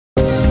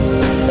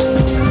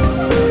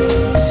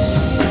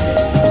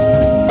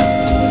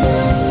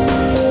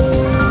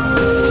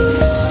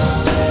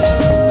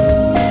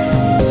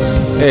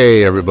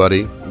Hey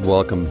everybody,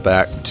 welcome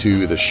back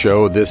to the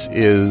show. This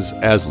is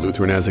As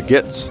Lutheran as It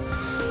Gets.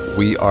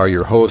 We are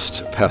your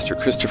host, Pastor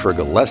Christopher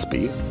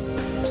Gillespie.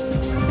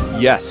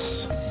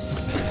 Yes.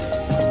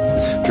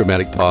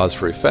 Dramatic pause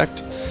for effect.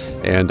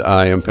 And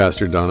I am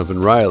Pastor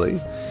Donovan Riley.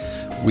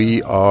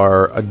 We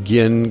are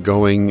again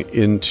going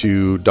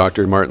into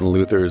Dr. Martin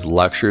Luther's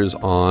lectures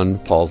on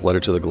Paul's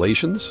letter to the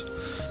Galatians.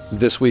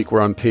 This week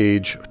we're on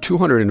page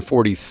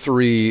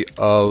 243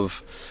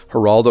 of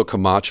Geraldo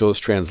Camacho's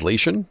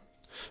translation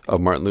of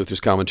Martin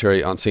Luther's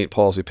commentary on St.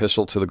 Paul's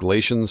epistle to the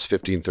Galatians,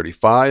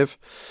 1535.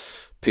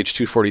 Page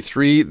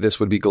 243, this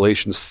would be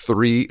Galatians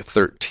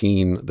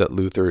 3:13 that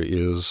Luther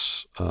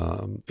is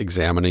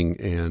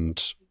examining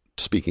and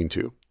speaking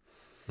to.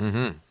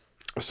 Mm-hmm.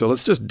 So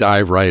let's just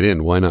dive right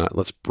in. Why not?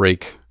 Let's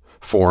break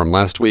form.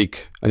 Last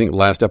week, I think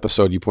last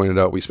episode you pointed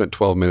out, we spent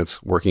 12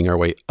 minutes working our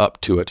way up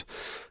to it,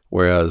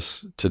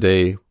 whereas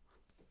today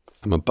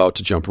I'm about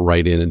to jump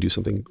right in and do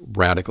something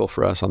radical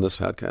for us on this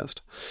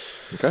podcast.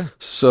 Okay.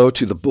 So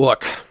to the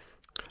book.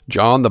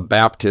 John the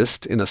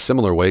Baptist, in a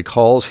similar way,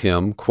 calls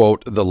him,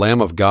 quote, the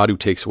Lamb of God who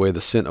takes away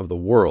the sin of the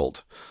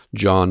world.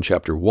 John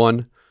chapter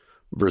 1,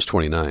 verse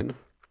 29.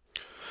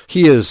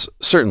 He is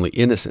certainly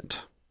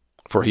innocent,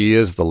 for he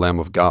is the Lamb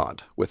of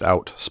God,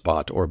 without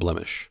spot or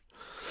blemish.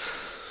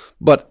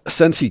 But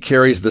since he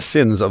carries the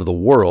sins of the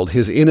world,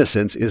 his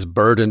innocence is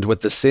burdened with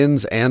the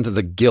sins and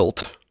the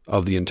guilt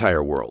of the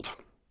entire world.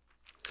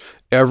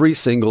 Every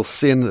single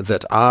sin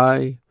that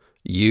I,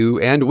 you,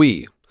 and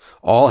we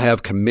all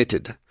have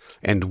committed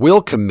and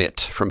will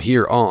commit from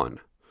here on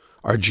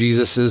are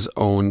Jesus'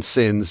 own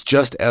sins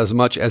just as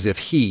much as if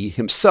he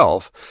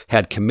himself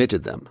had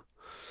committed them.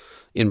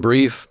 In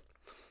brief,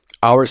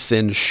 our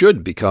sin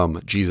should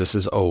become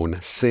Jesus' own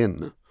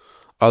sin.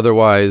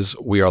 Otherwise,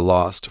 we are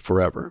lost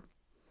forever.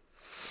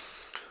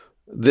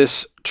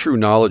 This true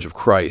knowledge of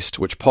Christ,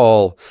 which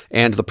Paul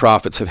and the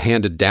prophets have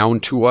handed down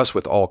to us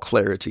with all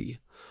clarity,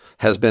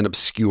 has been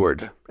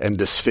obscured and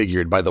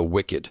disfigured by the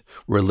wicked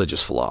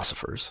religious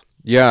philosophers.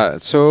 Yeah,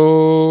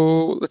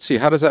 so let's see,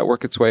 how does that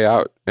work its way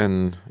out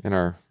in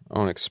our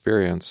own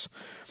experience?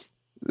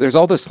 There's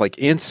all this like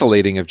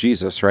insulating of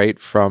Jesus, right,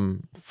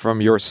 from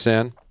your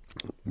sin.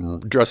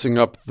 Dressing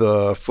up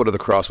the foot of the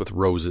cross with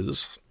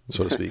roses,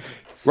 so to speak.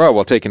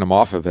 Well, taking him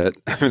off of it.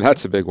 I mean,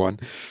 that's a big one.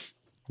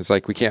 It's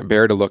like we can't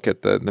bear to look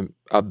at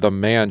the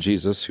man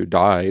Jesus who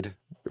died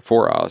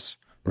for us.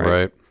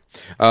 Right.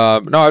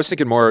 No, I was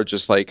thinking more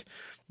just like,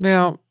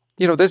 now,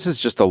 this is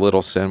just a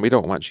little sin. We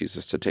don't want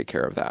Jesus to take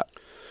care of that.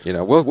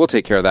 We'll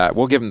take care of that.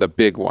 We'll give him the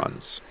big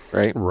ones,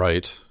 right?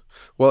 Right.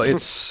 Well,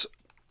 it's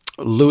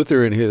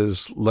Luther in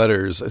his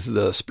letters,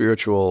 the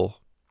spiritual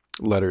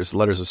letters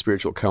of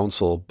spiritual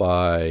counsel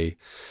by,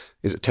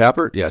 is it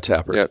Tappert? Yeah,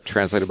 Tappert. Yeah,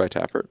 translated by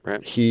Tappert,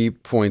 right? He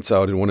points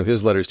out in one of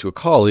his letters to a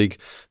colleague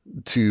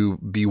to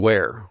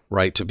beware,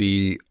 right? To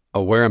be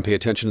aware and pay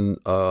attention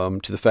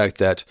to the fact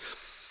that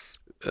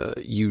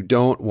you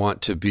don't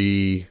want to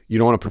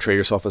portray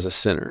yourself as a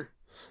sinner.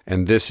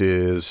 And this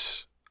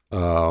is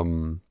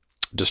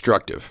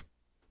destructive.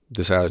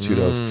 This attitude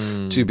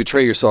of to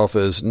betray yourself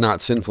as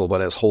not sinful,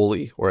 but as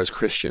holy or as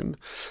Christian,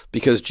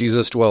 because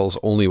Jesus dwells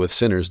only with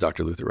sinners,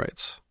 Dr. Luther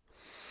writes.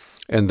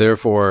 And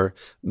therefore,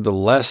 the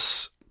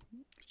less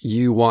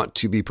you want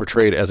to be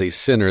portrayed as a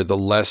sinner, the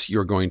less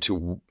you're going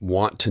to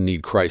want to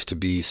need Christ to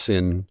be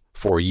sin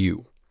for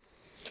you.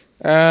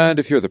 And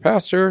if you're the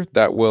pastor,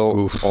 that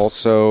will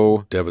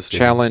also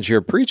challenge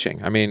your preaching.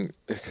 How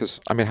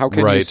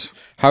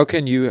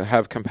can you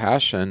have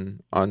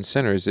compassion on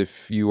sinners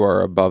if you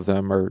are above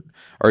them, or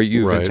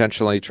you've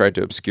intentionally tried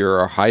to obscure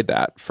or hide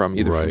that from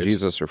either from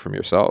Jesus or from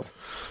yourself?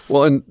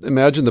 Well, and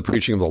imagine the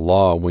preaching of the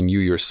law when you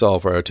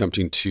yourself are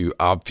attempting to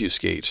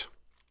obfuscate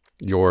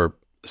your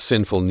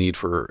sinful need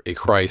for a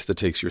Christ that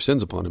takes your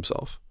sins upon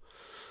himself.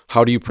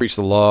 How do you preach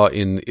the law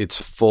in its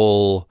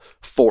full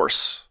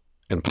force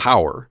and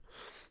power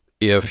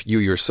if you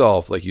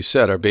yourself, like you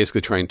said, are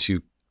basically trying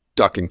to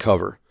duck and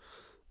cover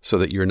so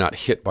that you're not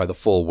hit by the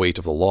full weight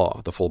of the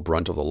law, the full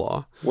brunt of the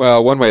law?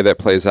 Well, one way that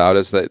plays out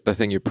is that the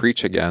thing you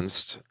preach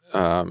against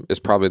is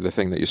probably the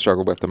thing that you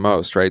struggle with the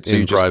most, right? So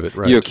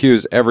you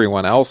accuse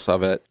everyone else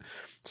of it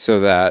so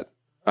that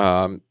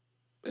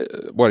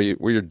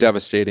you're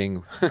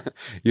devastating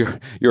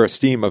your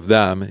esteem of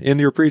them in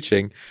your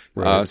preaching,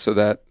 so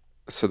that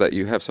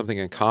you have something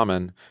in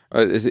common.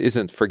 It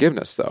isn't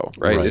forgiveness, though,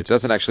 right? It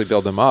doesn't actually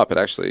build them up.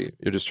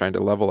 You're just trying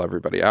to level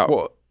everybody out.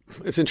 Well,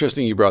 it's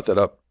interesting you brought that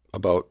up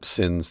about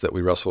sins that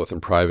we wrestle with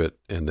in private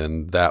and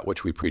then that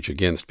which we preach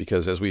against,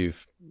 because as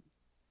we've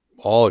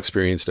all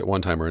experienced at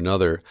one time or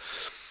another,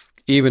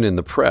 even in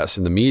the press,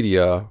 in the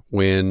media,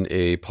 when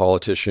a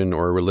politician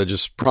or a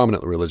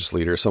prominent religious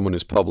leader, someone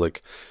who's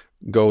public,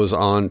 goes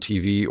on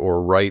TV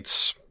or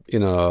writes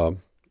in a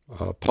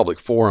public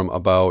forum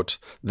about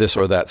this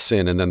or that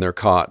sin, and then they're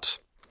caught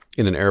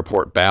in an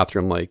airport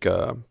bathroom, like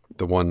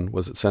the one,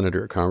 was it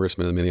senator or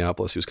congressman in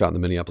Minneapolis? He was caught in the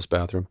Minneapolis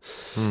bathroom.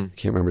 I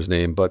can't remember his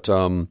name, but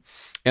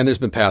and there's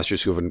been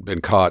pastors who have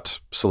been caught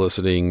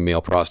soliciting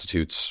male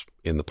prostitutes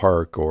in the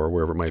park or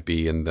wherever it might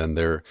be, and then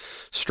they're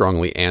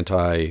strongly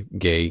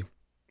anti-gay.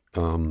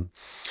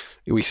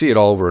 We see it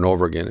all over and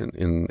over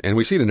again, and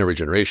we see it in every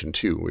generation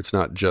too. It's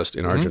not just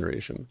in our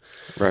generation.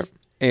 Right.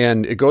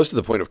 And it goes to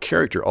the point of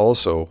character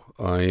also.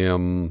 I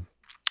am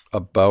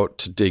about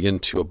to dig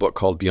into a book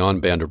called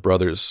Beyond Band of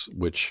Brothers,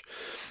 which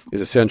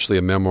is essentially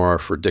a memoir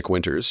for Dick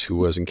Winters, who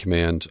was in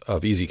command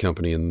of Easy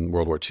Company in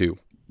World War II.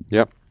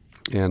 Yep.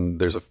 And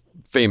there's a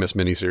famous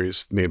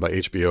miniseries made by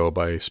HBO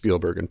by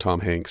Spielberg and Tom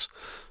Hanks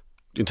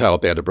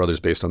entitled Band of Brothers,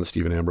 based on the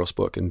Stephen Ambrose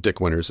book. And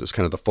Dick Winters is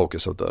kind of the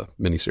focus of the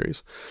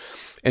miniseries.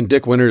 And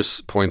Dick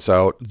Winters points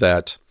out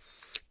that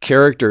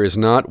character is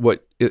not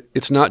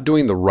it's not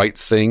doing the right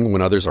thing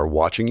when others are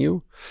watching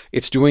you.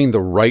 It's doing the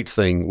right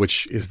thing,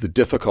 which is the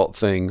difficult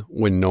thing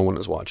when no one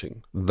is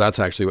watching. That's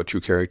actually what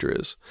true character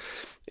is.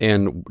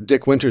 And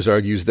Dick Winters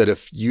argues that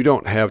if you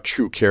don't have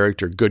true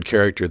character, good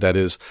character, that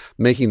is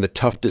making the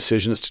tough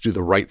decisions to do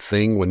the right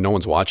thing when no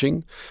one's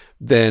watching,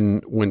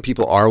 then when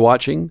people are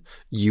watching,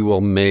 you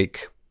will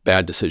make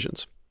bad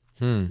decisions.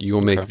 You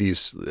will make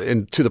these,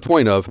 and to the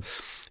point of,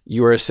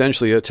 you are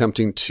essentially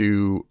attempting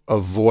to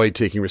avoid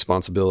taking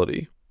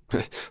responsibility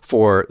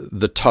for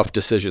the tough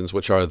decisions,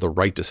 which are the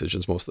right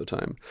decisions most of the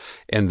time.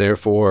 And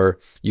therefore,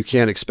 you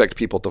can't expect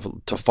people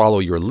to follow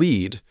your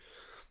lead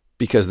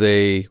because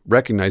they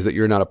recognize that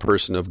you're not a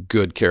person of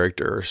good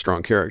character or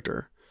strong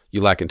character.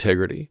 You lack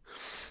integrity.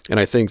 And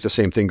I think the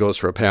same thing goes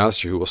for a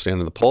pastor who will stand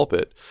in the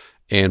pulpit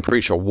and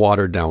preach a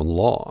watered-down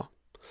law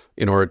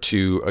in order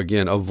to,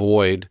 again,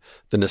 avoid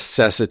the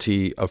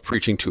necessity of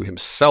preaching to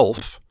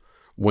himself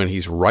when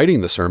he's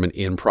writing the sermon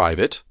in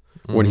private,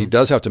 when he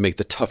does have to make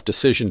the tough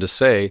decision to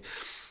say,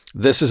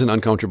 this is an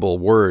uncomfortable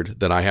word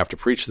that I have to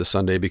preach this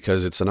Sunday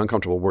because it's an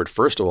uncomfortable word,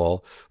 first of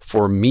all,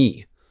 for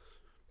me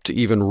to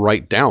even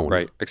write down.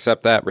 Right.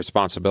 Accept that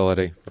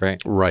responsibility.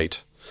 Right.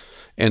 Right.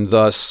 And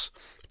thus,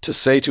 to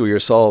say to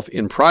yourself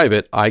in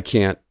private, I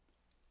can't,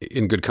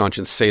 in good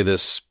conscience, say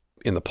this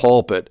in the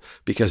pulpit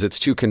because it's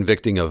too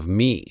convicting of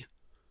me.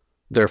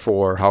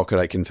 Therefore, how could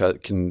I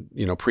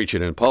preach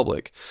it in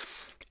public?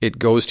 It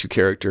goes to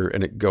character,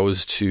 and it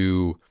goes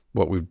to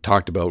what we've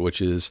talked about,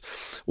 which is,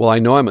 well, I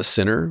know I'm a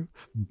sinner,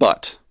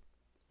 but,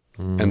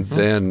 and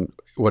then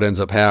what ends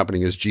up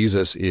happening is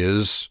Jesus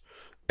is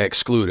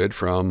excluded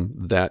from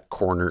that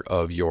corner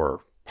of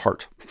your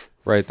heart.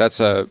 Right. That's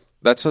a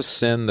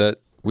sin that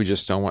we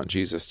just don't want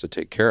Jesus to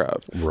take care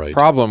of. Right.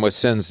 Problem with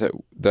sins that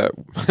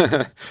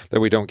that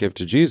we don't give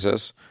to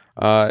Jesus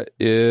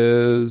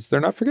is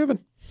they're not forgiven.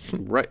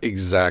 Right.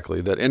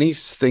 Exactly. That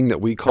anything that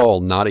we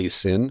call not a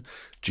sin,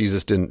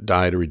 Jesus didn't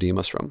die to redeem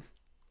us from.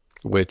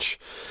 Which,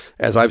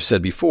 as I've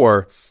said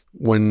before,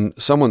 when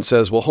someone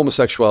says, well,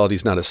 homosexuality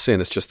is not a sin,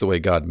 it's just the way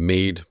God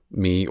made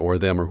me or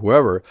them or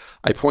whoever,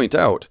 I point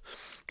out,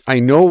 I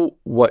know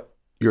what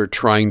you're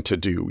trying to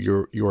do.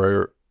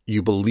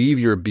 You believe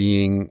you're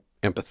being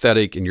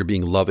empathetic and you're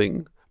being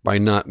loving by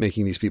not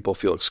making these people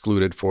feel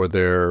excluded for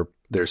their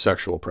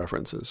sexual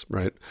preferences,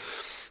 right?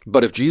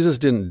 But if Jesus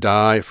didn't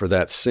die for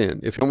that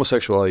sin, if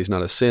homosexuality is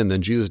not a sin,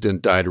 then Jesus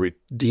didn't die to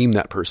redeem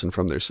that person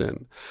from their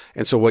sin.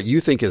 And so what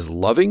you think is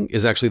loving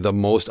is actually the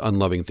most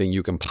unloving thing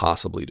you can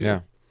possibly do. Yeah.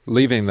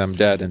 Leaving them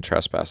dead in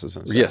trespasses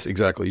and sins. Yes,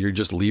 exactly. You're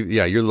just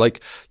you're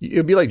like,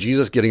 it'd be like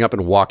Jesus getting up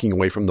and walking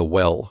away from the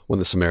well when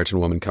the Samaritan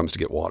woman comes to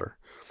get water.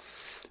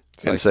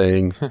 And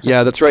saying,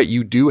 yeah, that's right.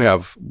 You do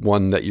have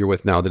one that you're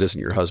with now that isn't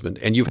your husband.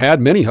 And you've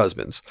had many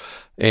husbands.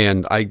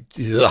 And I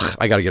got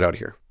to get out of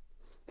here.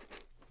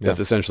 That's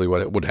essentially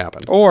what it would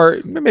happen. Or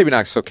maybe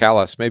not so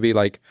callous. Maybe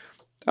like,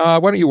 why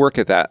don't you work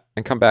at that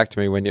and come back to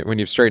me when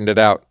you've straightened it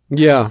out?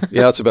 Yeah,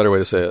 that's a better way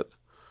to say it.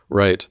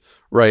 Right.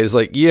 It's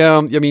like, yeah,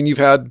 I mean, you've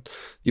had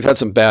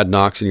some bad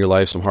knocks in your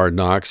life, some hard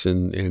knocks,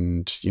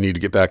 and you need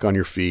to get back on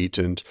your feet.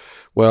 And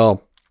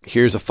well,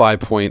 here's a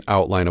 5-point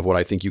outline of what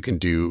I think you can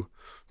do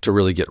to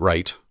really get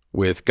right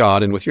with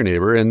God and with your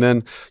neighbor. And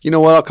then, you know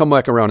what? I'll come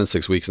back around in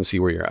 6 weeks and see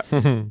where you're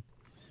at.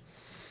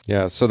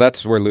 Yeah, so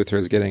that's where Luther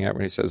is getting at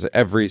when he says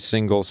every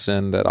single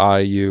sin that I,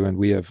 you, and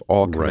we have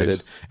all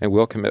committed and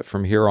will commit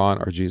from here on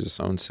are Jesus'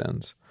 own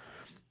sins,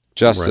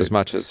 just as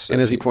much as... And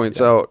as he points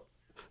out,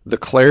 the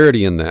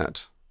clarity in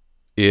that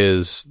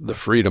is the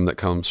freedom that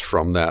comes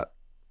from that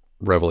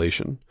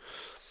revelation.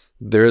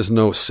 There is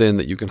no sin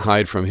that you can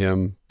hide from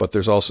him, but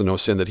there's also no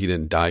sin that he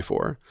didn't die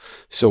for.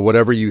 So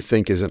whatever you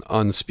think is an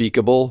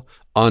unspeakable,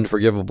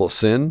 unforgivable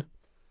sin,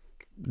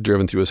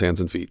 driven through his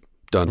hands and feet.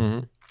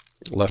 Done.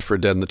 Left for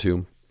dead in the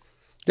tomb.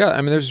 Yeah,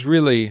 I mean, there's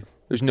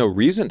no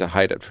reason to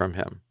hide it from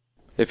him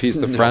if he's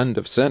the friend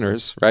of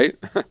sinners, right?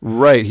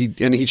 Right. He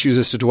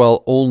chooses to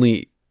dwell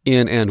only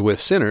in and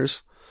with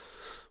sinners.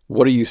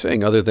 What are you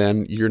saying other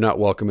than you're not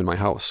welcome in my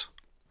house?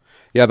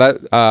 Yeah,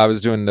 that I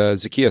was doing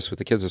Zacchaeus with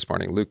the kids this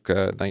morning, Luke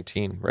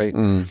 19, right?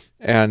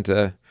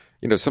 And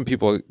some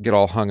people get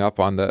all hung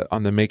up on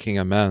the making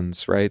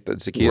amends, right?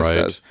 That Zacchaeus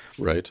does,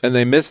 right? And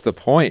they miss the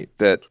point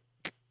that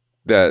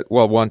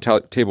one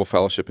table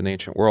fellowship in the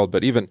ancient world,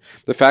 but even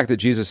the fact that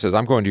Jesus says,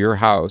 "I'm going to your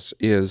house,"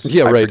 is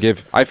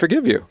I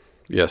forgive you.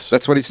 Yes,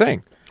 that's what he's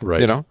saying.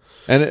 Right. You know?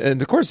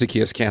 And of course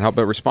Zacchaeus can't help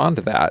but respond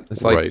to that.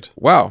 It's like, Right.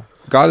 wow,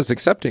 God is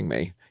accepting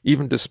me,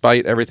 even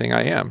despite everything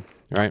I am.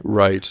 Right.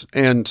 Right.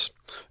 And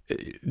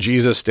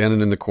Jesus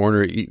standing in the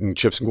corner eating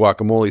chips and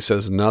guacamole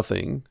says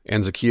nothing,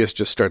 and Zacchaeus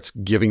just starts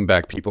giving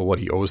back people what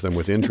he owes them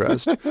with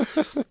interest.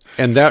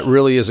 And that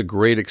really is a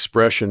great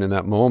expression in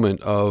that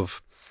moment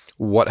of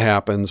what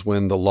happens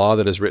when the law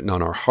that is written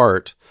on our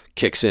heart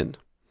kicks in.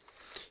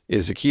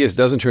 Is Zacchaeus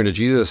doesn't turn to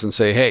Jesus and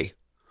say, hey,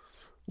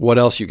 what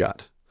else you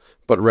got?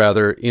 But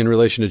rather, in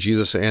relation to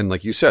Jesus and,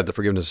 like you said, the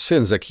forgiveness of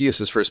sins,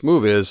 Zacchaeus' first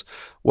move is,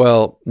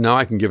 well, now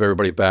I can give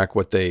everybody back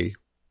what they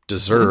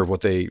deserve,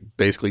 what they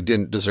basically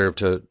didn't deserve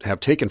to have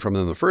taken from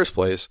them in the first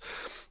place.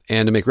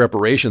 And to make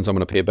reparations, I'm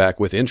going to pay back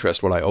with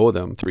interest what I owe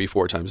them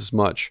 3-4 times as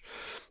much.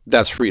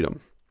 That's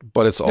freedom.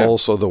 But it's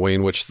also the way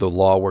in which the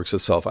law works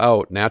itself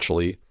out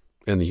naturally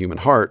in the human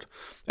heart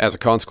as a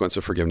consequence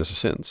of forgiveness of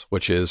sins,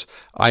 which is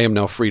I am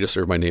now free to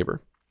serve my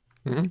neighbor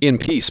in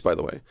peace, by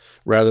the way,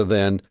 rather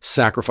than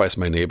sacrifice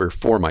my neighbor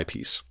for my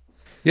peace.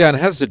 Yeah, and it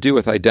has to do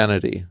with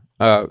identity.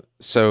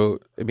 So,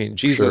 I mean,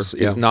 Jesus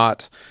is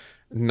not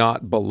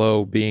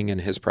below being in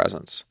his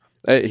presence.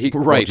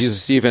 Well,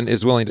 Jesus even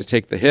is willing to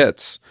take the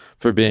hits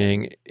for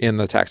being in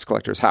the tax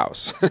collector's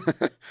house,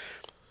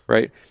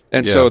 right?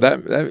 And so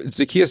that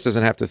Zacchaeus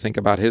doesn't have to think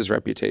about his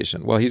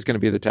reputation. Well, he's going to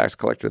be the tax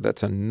collector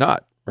that's a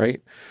nut,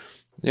 right?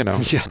 You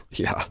know.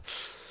 Yeah.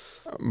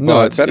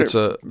 No, it's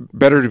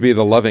better to be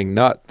the loving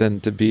nut than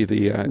to be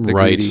the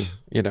greedy,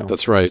 you know.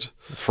 That's right.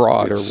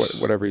 Fraud or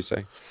whatever you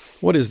say.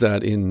 What is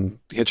that in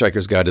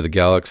Hitchhiker's Guide to the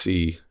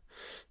Galaxy?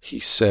 He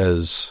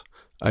says,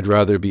 I'd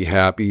rather be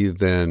happy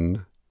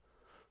than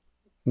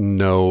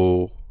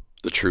know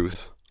the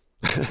truth.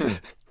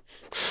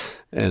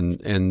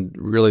 And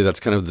really that's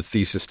kind of the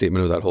thesis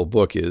statement of that whole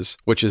book is,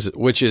 which is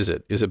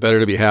it? Is it better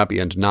to be happy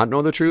and not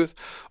know the truth,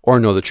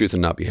 or know the truth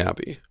and not be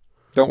happy?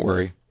 Don't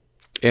worry.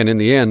 And in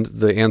the end,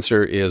 the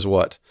answer is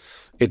what?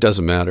 It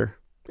doesn't matter.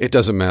 It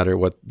doesn't matter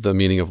what the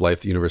meaning of life,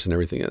 the universe, and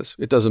everything is.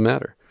 It doesn't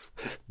matter.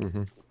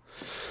 Mm-hmm.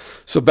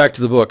 So back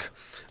to the book.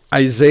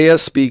 Isaiah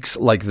speaks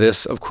like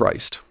this of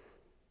Christ.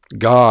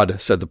 God,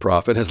 said the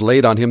prophet, has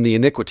laid on him the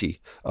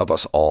iniquity of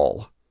us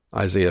all.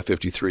 Isaiah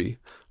 53,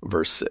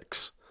 verse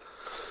 6.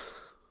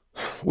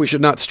 We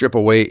should not strip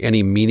away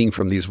any meaning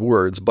from these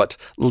words, but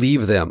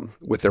leave them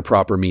with their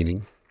proper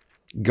meaning.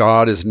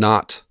 God is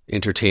not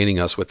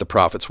entertaining us with the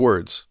prophet's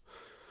words.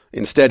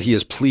 Instead, he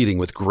is pleading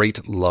with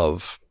great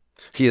love.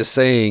 He is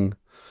saying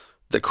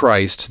that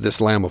Christ,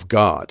 this Lamb of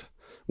God,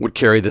 would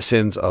carry the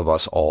sins of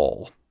us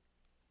all.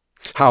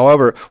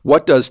 However,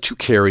 what does to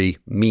carry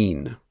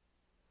mean?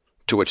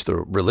 To which the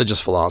religious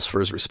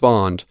philosophers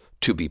respond,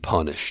 to be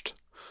punished.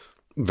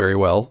 Very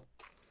well.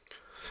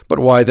 But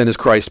why then is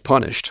Christ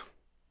punished?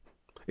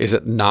 Is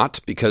it not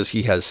because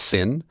he has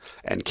sin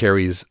and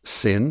carries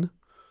sin?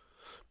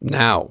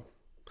 Now,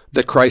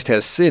 that Christ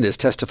has sin is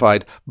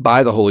testified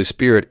by the Holy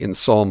Spirit in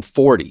Psalm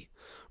 40,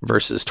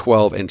 verses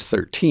 12 and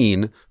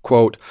 13,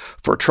 quote,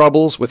 "For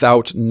troubles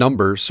without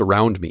number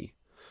surround me.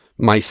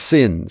 My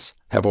sins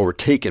have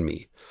overtaken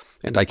me,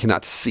 and I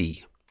cannot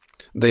see.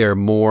 They are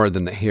more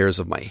than the hairs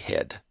of my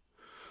head."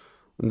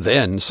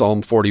 Then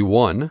Psalm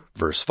 41,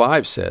 verse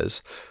 5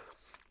 says,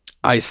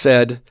 "I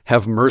said,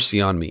 have mercy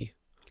on me.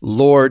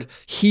 Lord,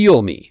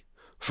 heal me,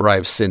 for I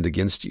have sinned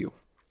against you."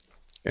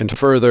 And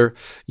further,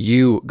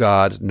 you,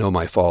 God, know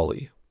my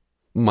folly.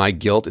 My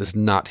guilt is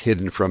not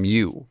hidden from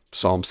you.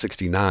 Psalm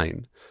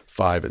 69,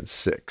 5 and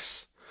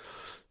 6.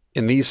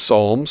 In these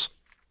Psalms,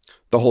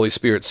 the Holy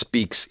Spirit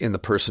speaks in the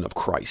person of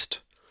Christ,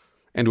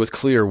 and with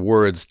clear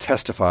words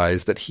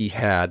testifies that he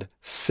had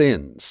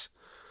sins.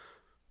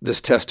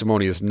 This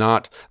testimony is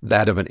not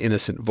that of an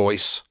innocent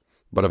voice,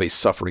 but of a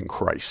suffering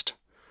Christ,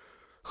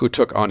 who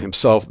took on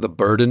himself the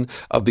burden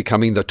of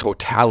becoming the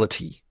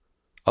totality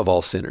of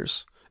all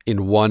sinners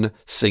in one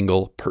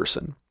single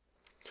person,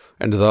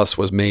 and thus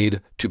was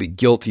made to be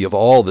guilty of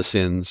all the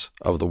sins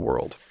of the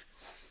world.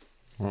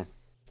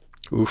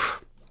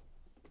 Oof.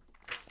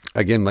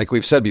 Again, like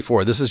we've said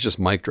before, this is just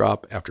mic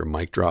drop after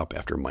mic drop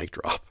after mic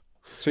drop.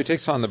 So he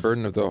takes on the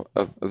burden of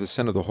the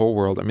sin of the whole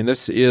world. I mean,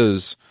 this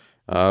is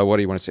what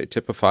do you want to say?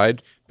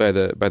 Typified by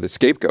the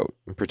scapegoat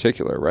in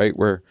particular, right?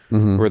 Where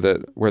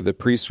the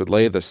priest would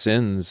lay the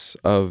sins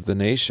of the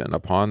nation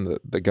upon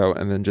the goat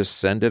and then just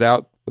send it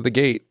out the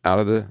gate, out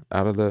of the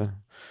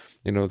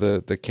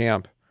the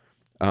camp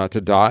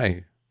to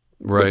die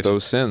with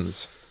those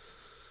sins.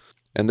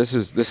 And this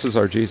is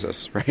our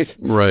Jesus, right?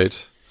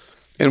 Right.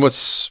 And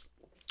what's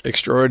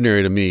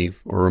extraordinary to me,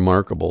 or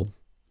remarkable,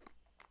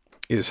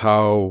 is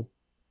how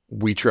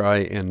we try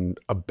and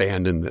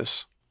abandon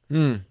this.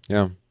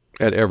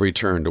 At every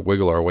turn, to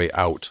wiggle our way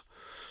out.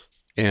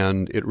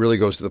 And it really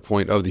goes to the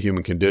point of the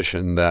human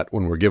condition that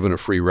when we're given a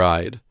free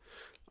ride,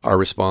 our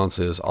response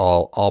is,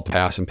 I'll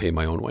pass and pay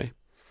my own way.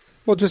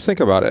 Well, just think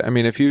about it. I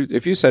mean, if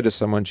you said to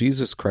someone,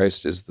 Jesus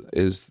Christ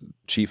is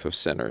chief of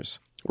sinners,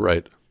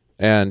 right,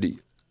 and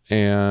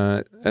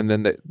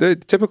then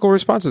the typical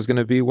response is going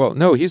to be, well,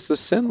 no, he's the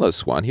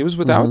sinless one. He was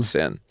without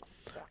sin.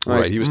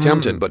 Right. He was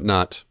tempted,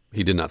 but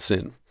he did not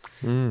sin.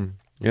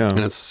 Yeah.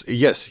 And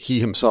yes, he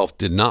himself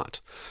did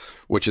not,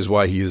 which is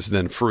why he is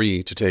then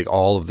free to take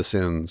all of the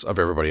sins of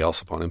everybody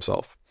else upon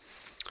himself,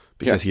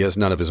 because he has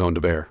none of his own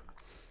to bear.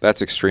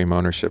 That's extreme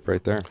ownership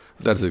right there.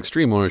 That's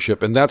extreme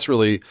ownership. And that's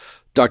really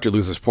Dr.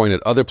 Luther's point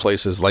at other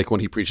places, like when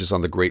he preaches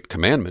on the Great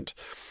Commandment,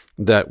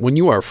 that when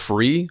you are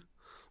free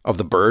of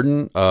the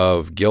burden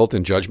of guilt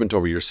and judgment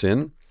over your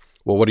sin,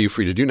 well, what are you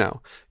free to do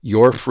now?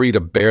 You're free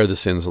to bear the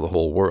sins of the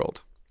whole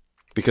world,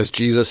 because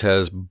Jesus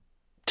has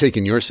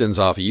taken your sins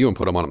off of you and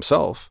put them on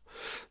himself.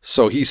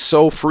 So he's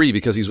so free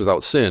because he's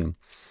without sin,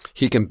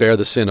 he can bear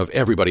the sin of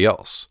everybody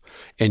else.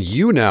 And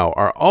you now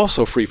are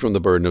also free from the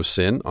burden of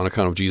sin on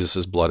account of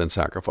Jesus' blood and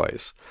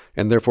sacrifice.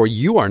 And therefore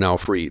you are now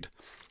freed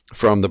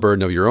from the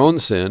burden of your own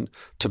sin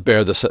to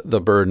bear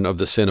the burden of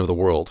the sin of the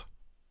world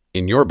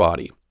in your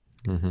body,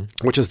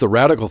 which is the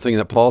radical thing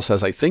that Paul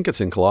says. I think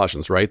it's in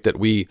Colossians, right? That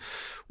we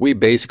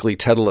basically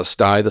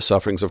tetelestai the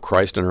sufferings of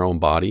Christ in our own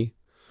body.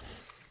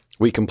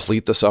 We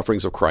complete the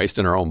sufferings of Christ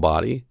in our own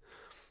body.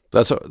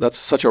 That's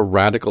such a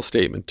radical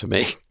statement to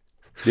make.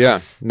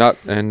 Yeah, not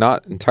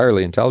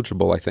entirely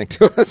intelligible, I think,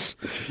 to us.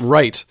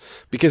 Right,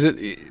 because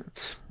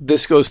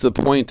this goes to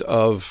the point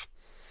of,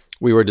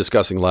 we were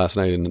discussing last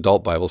night in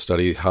adult Bible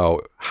study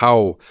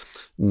how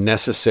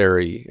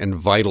necessary and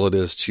vital it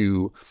is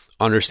to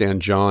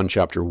understand John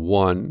chapter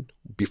 1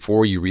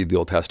 before you read the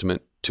Old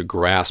Testament, to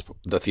grasp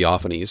the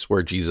theophanies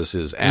where Jesus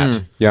is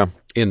at.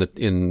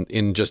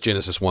 In just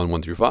Genesis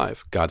 1 through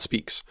 5, God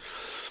speaks.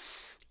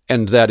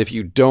 And that if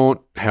you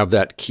don't have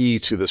that key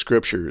to the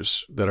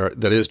scriptures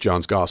that is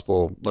John's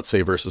gospel, let's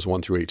say verses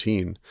 1 through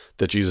 18,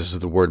 that Jesus is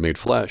the Word made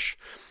flesh,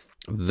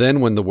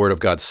 then when the Word of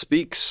God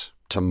speaks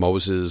to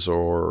Moses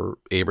or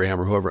Abraham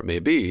or whoever it may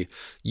be,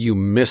 you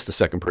miss the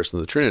second person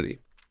of the Trinity.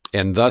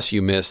 And thus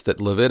you miss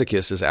that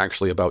Leviticus is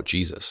actually about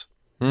Jesus.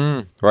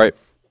 Right.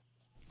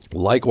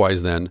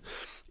 Likewise then,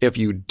 if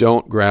you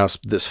don't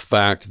grasp this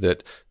fact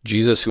that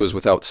Jesus, who is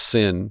without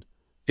sin,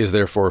 is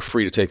therefore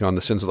free to take on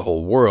the sins of the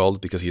whole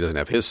world because he doesn't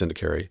have his sin to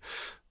carry,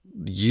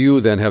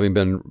 you then, having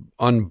been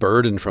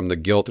unburdened from the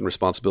guilt and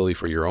responsibility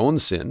for your own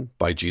sin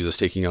by Jesus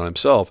taking it on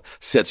himself,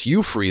 sets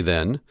you free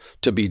then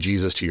to be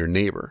Jesus to your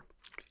neighbor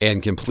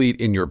and complete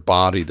in your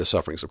body the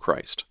sufferings of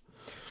Christ.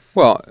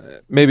 Well,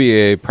 maybe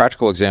a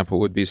practical example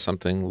would be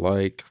something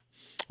like,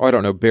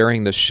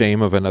 bearing the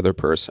shame of another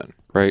person,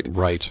 right?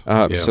 Right.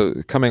 So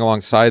coming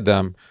alongside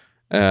them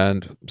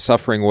and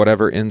suffering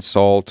whatever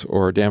insult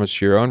or damage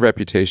to your own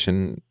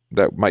reputation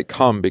that might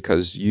come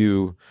because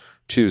you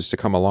choose to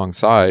come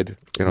alongside,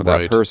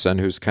 that person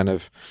who's kind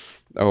of,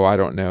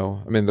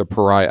 the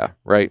pariah,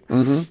 right?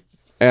 Mm-hmm.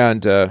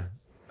 And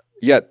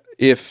yet,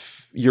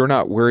 if you're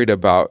not worried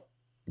about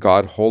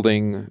God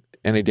holding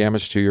any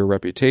damage to your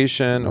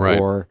reputation,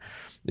 or,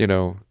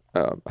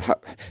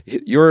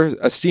 your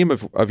esteem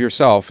of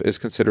yourself is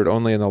considered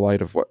only in the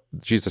light of what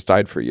Jesus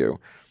died for you,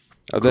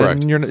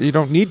 then you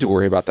don't need to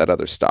worry about that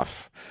other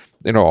stuff,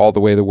 all the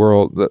way the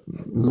world.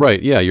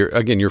 Right. Yeah.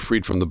 You're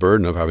freed from the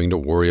burden of having to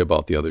worry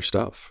about the other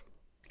stuff.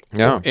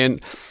 Yeah.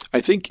 And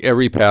I think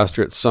every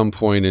pastor at some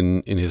point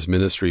in his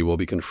ministry will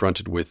be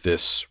confronted with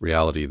this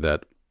reality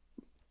that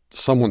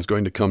someone's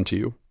going to come to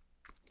you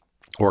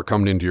or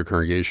come into your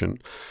congregation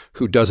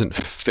who doesn't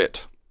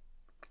fit.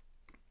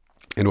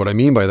 And what I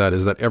mean by that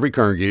is that every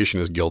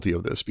congregation is guilty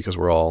of this, because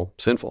we're all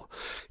sinful,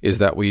 is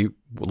that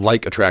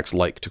like attracts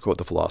like, to quote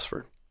the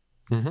philosopher.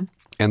 Mm-hmm.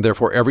 And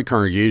therefore, every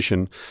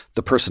congregation,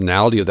 the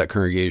personality of that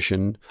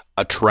congregation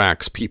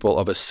attracts people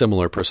of a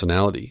similar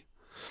personality.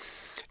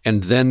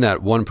 And then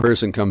that one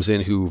person comes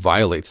in who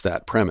violates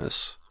that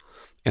premise,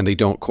 and they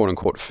don't, quote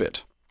unquote,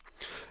 fit.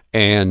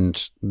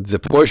 And the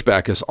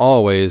pushback is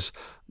always,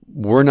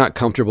 we're not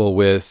comfortable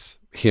with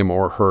him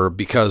or her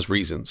because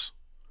reasons.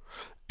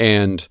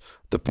 And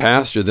the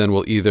pastor then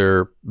will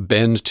either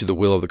bend to the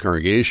will of the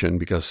congregation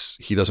because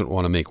he doesn't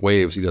want to make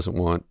waves, he doesn't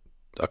want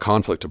a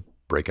conflict to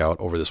break out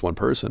over this one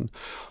person,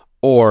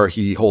 or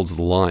he holds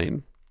the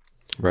line.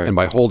 Right. And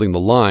by holding the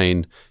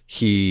line,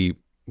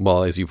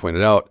 as you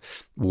pointed out,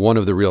 one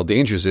of the real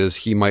dangers is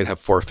he might have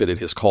forfeited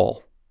his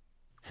call.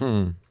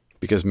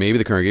 Because maybe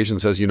the congregation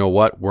says, you know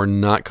what, we're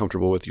not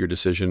comfortable with your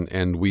decision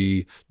and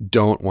we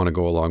don't want to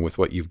go along with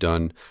what you've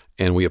done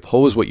and we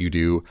oppose what you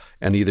do,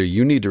 and either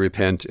you need to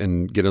repent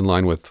and get in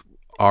line with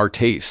our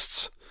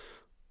tastes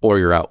or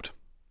you're out.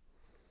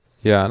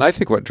 Yeah, and I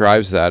think what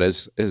drives that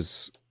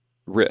is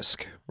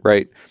risk,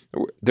 right?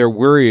 They're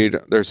worried,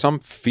 there's some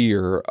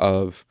fear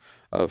of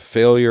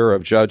failure,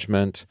 of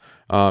judgment,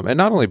 and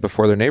not only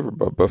before their neighbor,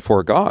 but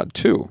before God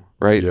too,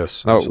 right?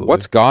 Yes, now, absolutely.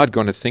 What's God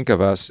going to think of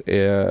us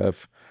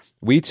if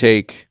we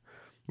take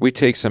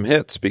some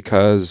hits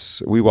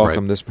because we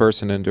welcome this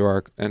person into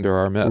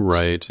our midst,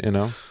 right?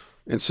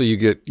 And so you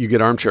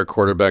get armchair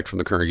quarterbacked from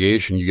the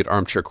congregation. You get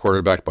armchair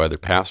quarterbacked by other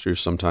pastors.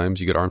 Sometimes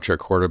you get armchair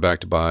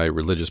quarterbacked by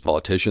religious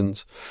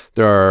politicians.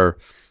 There are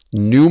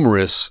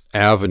numerous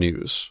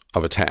avenues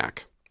of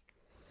attack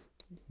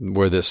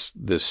where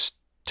this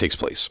takes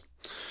place,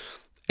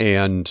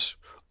 and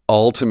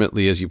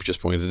ultimately, as you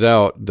just pointed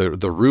out,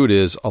 the root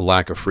is a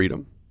lack of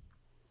freedom.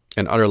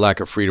 An utter lack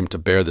of freedom to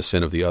bear the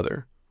sin of the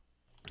other.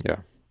 Yeah.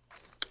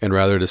 And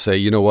rather to say,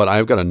 you know what,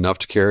 I've got enough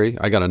to carry.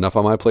 I got enough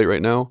on my plate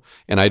right now,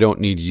 and I don't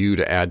need you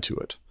to add to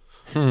it.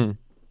 And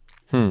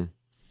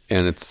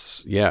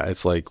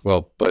it's like,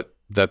 well, but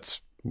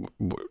that's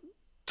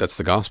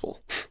the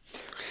gospel.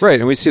 Right.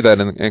 And we see that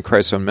in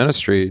Christ's own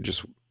ministry.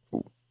 Just,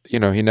 he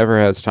never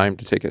has time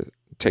to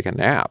take a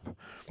nap.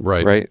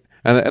 Right. Right.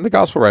 And the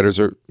gospel writers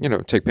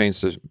take pains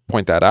to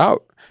point that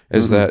out,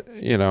 is that,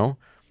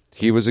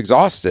 he was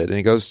exhausted and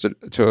he goes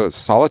to a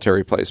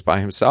solitary place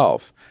by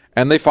himself,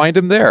 and they find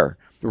him there,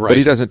 but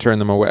he doesn't turn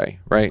them away.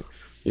 Right.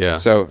 Yeah.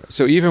 So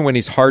even when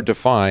he's hard to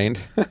find,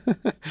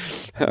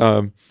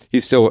 he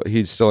still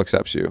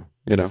accepts you,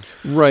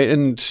 Right.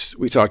 And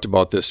we talked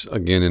about this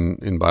again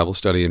in Bible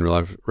study in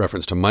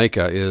reference to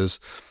Micah, is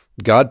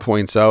God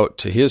points out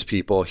to his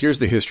people, here's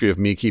the history of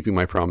me keeping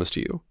my promise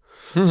to you.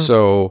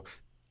 So,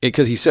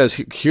 because he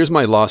says, here's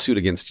my lawsuit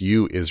against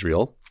you,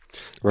 Israel.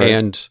 Right.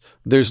 And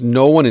there's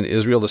no one in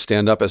Israel to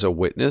stand up as a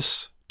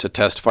witness to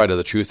testify to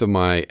the truth of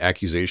my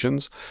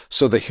accusations.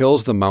 So the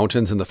hills, the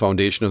mountains, and the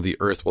foundation of the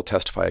earth will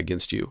testify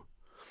against you.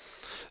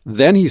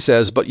 Then he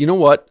says, but you know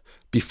what?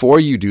 Before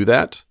you do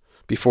that,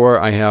 before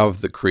I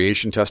have the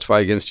creation testify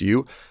against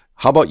you,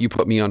 how about you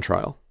put me on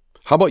trial?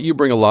 How about you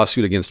bring a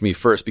lawsuit against me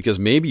first? Because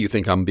maybe you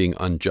think I'm being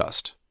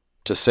unjust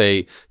to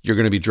say you're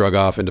going to be drug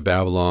off into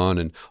Babylon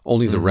and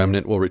only the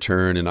remnant will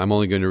return, and I'm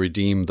only going to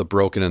redeem the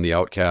broken and the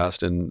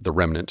outcast and the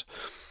remnant.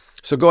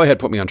 So go ahead,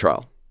 put me on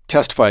trial.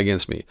 Testify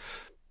against me.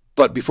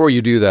 But before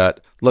you do that,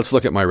 let's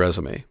look at my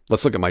resume.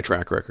 Let's look at my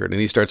track record. And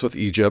he starts with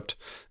Egypt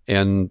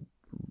and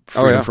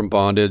freedom from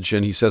bondage.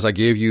 And he says, I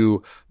gave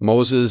you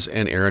Moses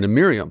and Aaron and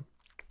Miriam.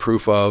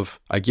 Proof of,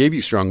 I gave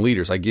you strong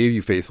leaders. I gave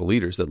you faithful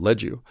leaders that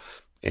led you.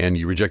 And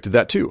you rejected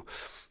that too.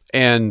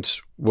 And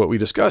what we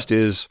discussed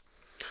is,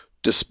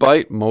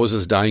 despite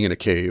Moses dying in a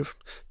cave,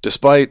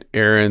 despite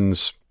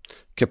Aaron's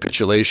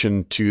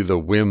capitulation to the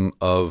whim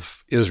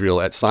of Israel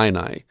at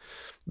Sinai,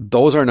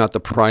 those are not the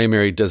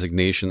primary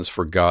designations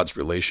for God's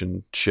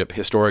relationship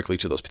historically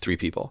to those three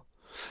people.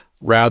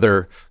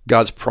 Rather,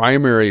 God's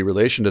primary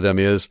relation to them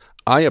is,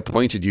 I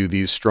appointed you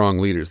these strong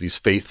leaders, these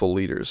faithful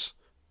leaders.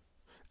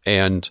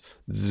 And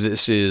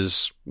this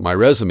is my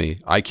resume.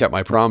 I kept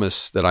my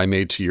promise that I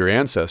made to your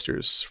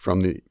ancestors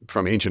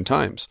from ancient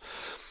times.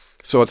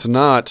 So it's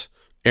not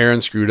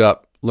Aaron screwed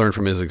up, learn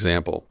from his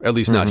example, at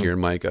least not here in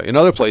Micah. In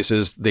other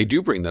places, they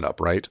do bring that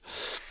up, right?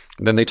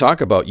 Then they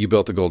talk about, you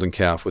built the golden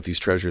calf with these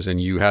treasures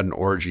and you had an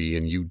orgy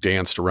and you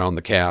danced around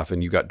the calf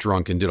and you got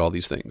drunk and did all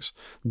these things.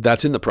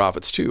 That's in the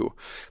prophets too.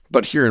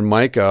 But here in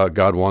Micah,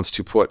 God wants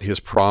to put his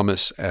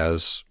promise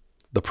as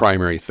the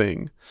primary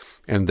thing.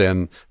 And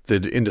then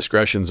the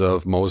indiscretions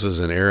of Moses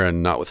and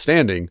Aaron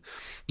notwithstanding,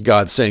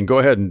 God's saying, go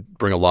ahead and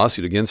bring a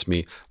lawsuit against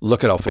me.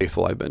 Look at how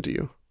faithful I've been to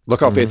you. Look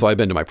how faithful I've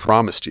been to my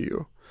promise to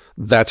you.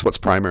 That's what's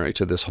primary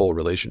to this whole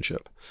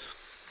relationship.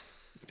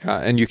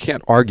 And you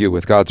can't argue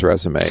with God's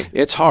resume.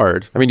 It's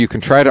hard. I mean, you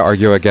can try to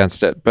argue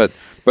against it, but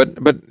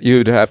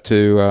you'd have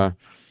to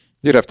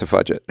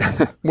fudge it.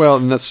 Well,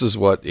 and this is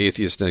what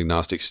atheists and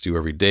agnostics do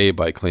every day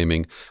by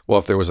claiming, well,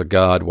 if there was a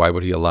God, why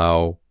would he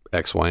allow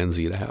X, Y, and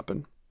Z to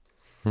happen?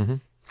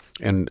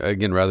 And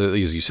again,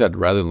 as you said,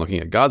 rather than looking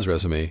at God's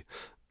resume,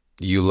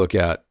 you look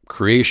at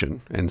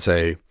creation and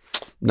say,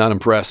 not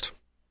impressed,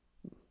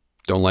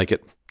 don't like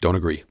it, don't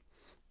agree.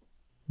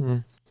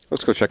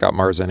 Let's go check out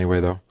Mars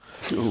anyway, though.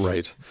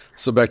 Right.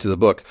 So back to the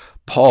book.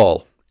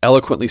 Paul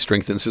eloquently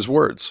strengthens his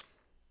words.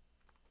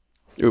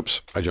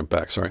 Oops, I jumped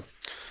back, sorry.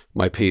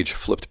 My page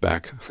flipped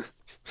back.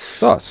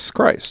 Thus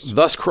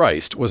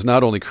Christ was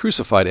not only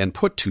crucified and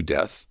put to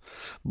death,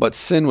 but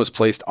sin was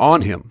placed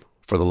on him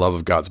for the love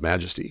of God's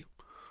majesty.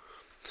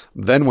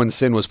 Then when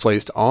sin was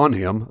placed on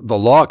him, the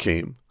law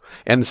came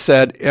and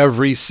said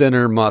every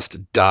sinner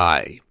must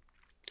die.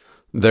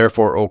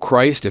 Therefore, O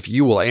Christ, if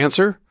you will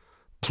answer,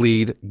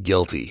 plead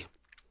guilty,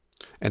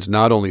 and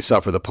not only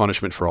suffer the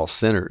punishment for all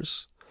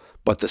sinners,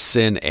 but the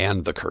sin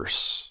and the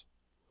curse.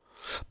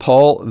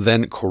 Paul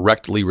then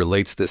correctly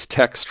relates this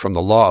text from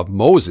the law of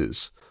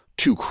Moses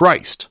to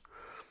Christ.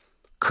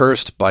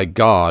 Cursed by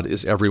God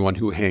is everyone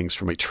who hangs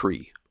from a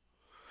tree.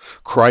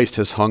 Christ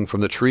has hung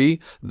from the tree,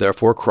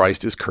 therefore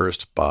Christ is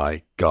cursed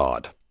by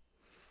God.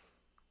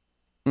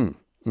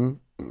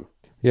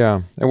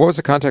 Yeah. And what was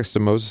the context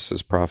of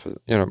Moses'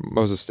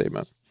 Moses'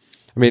 statement?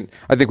 I mean,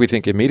 I think we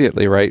think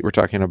immediately, right? We're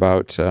talking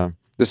about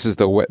this is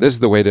the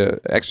way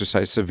to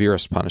exercise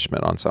severest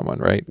punishment on someone,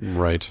 right?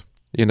 Right.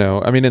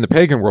 I mean, in the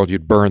pagan world,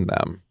 you'd burn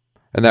them,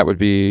 and that would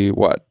be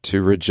what?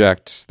 To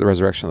reject the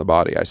resurrection of the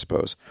body, I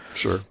suppose.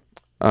 Sure.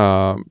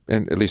 And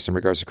at least in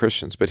regards to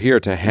Christians, but here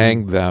to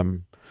hang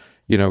them,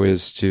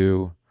 is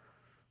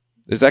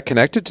that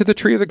connected to the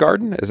tree of the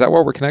garden? Is that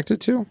what we're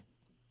connected to?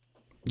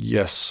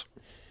 Yes.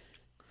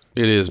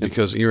 It is,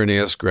 because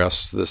Irenaeus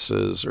graphs this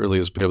as early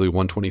as probably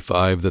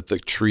 125, that the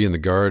tree in the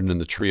garden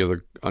and the tree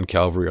on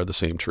Calvary are the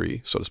same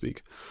tree, so to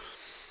speak.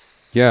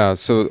 Yeah,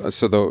 so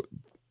the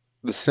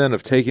sin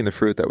of taking the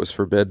fruit that was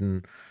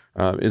forbidden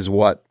is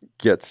what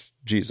gets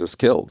Jesus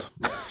killed.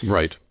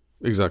 Right,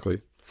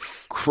 exactly.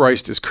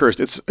 Christ is cursed.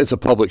 It's a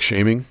public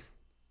shaming.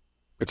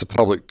 it's a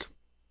public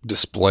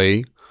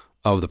display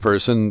of the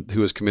person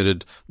who has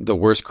committed the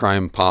worst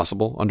crime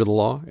possible under the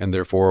law, and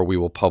therefore we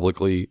will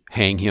publicly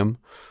hang him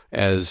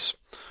as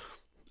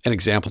an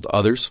example to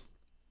others.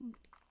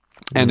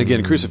 And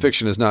again,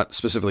 crucifixion is not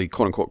specifically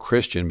quote-unquote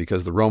Christian,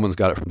 because the Romans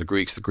got it from the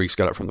Greeks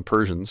got it from the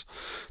Persians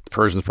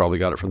probably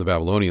got it from the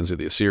Babylonians or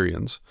the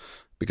Assyrians,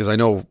 because I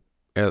know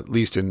at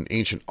least in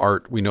ancient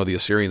art, we know the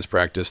Assyrians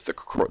practiced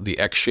the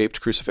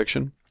X-shaped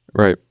crucifixion.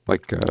 Right,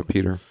 like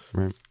Peter.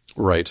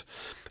 Right.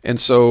 And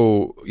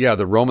so, yeah,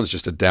 the Romans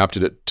just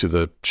adapted it to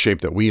the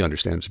shape that we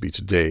understand it to be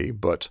today.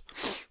 But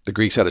the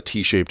Greeks had a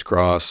T-shaped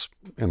cross.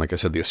 And like I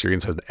said, the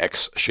Assyrians had an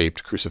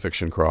X-shaped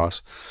crucifixion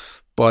cross.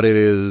 But it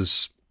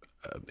is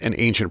an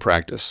ancient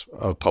practice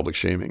of public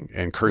shaming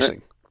and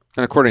cursing.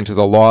 And according to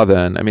the law,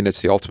 then, I mean,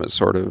 it's the ultimate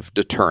sort of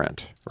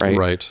deterrent, right?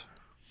 Right.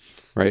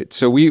 Right.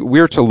 So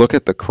we're to look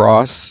at the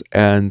cross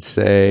and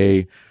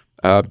say,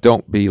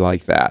 don't be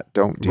like that.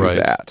 Don't do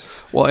that.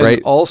 Well,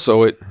 and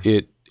also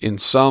it in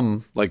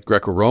some, like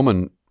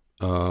Greco-Roman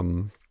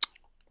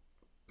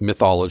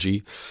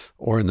mythology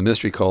or in the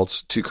mystery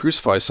cults, to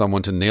crucify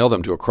someone, to nail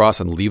them to a cross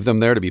and leave them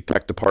there to be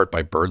pecked apart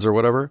by birds or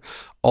whatever,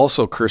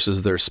 also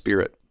curses their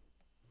spirit.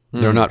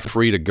 They're not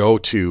free to go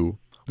to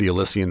the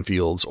Elysian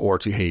fields or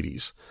to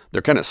Hades.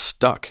 They're kind of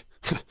stuck.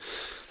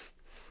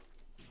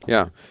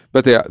 Yeah.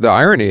 But the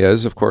irony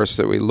is, of course,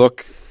 that we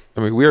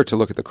are to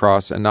look at the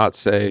cross and not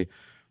say,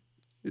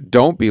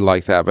 don't be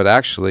like that, but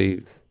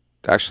actually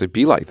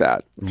be like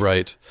that.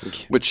 Right.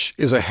 Which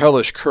is a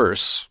hellish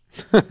curse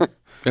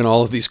in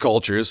all of these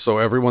cultures. So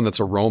everyone that's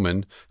a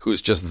Roman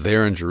who's just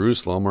there in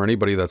Jerusalem, or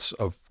anybody that's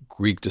of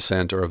Greek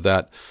descent or of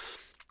that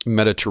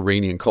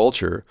Mediterranean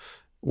culture,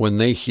 when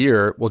they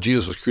hear, well,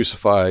 Jesus was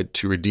crucified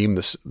to redeem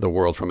the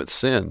world from its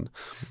sin,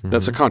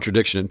 that's a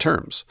contradiction in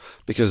terms,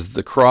 because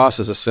the cross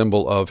is a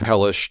symbol of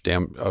hellish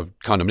of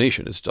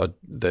condemnation. It's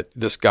that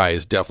this guy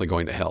is definitely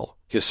going to hell.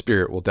 His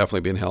spirit will definitely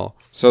be in hell.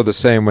 So the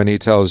same when he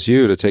tells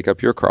you to take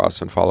up your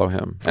cross and follow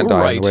him and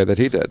die in the way that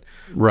he did.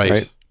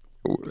 Right.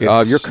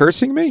 You're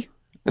cursing me?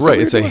 Right.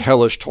 It's a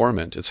hellish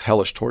torment. It's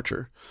hellish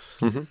torture.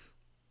 Mm-hmm.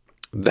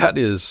 That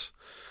is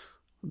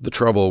the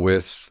trouble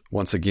with,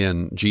 once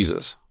again,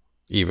 Jesus.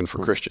 Even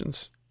for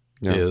Christians,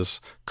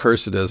 is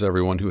cursed is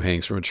everyone who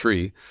hangs from a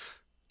tree.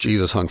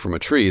 Jesus hung from a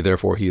tree,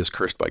 therefore he is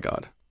cursed by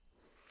God.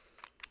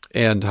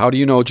 And how do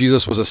you know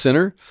Jesus was a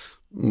sinner?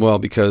 Well,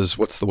 because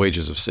what's the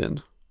wages of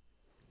sin?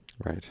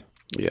 Right.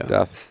 Yeah.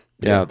 Death.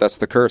 Yeah, that's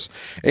the curse.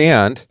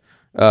 And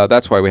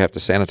that's why we have to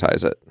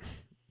sanitize it.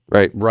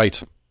 Right.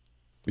 Right.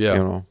 Yeah. You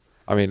know,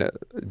 I mean,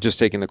 just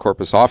taking the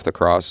corpus off the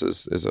cross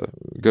is a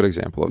good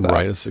example of that.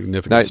 Right, a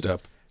significant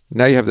step.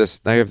 Now you have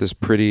this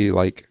pretty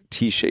like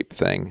T-shaped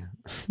thing.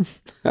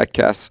 I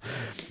guess.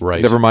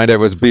 Right. Never mind, it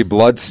was be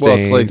blood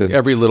stained. Well, it's like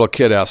every little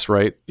kid asks,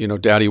 right? You know,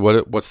 Daddy,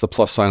 what's the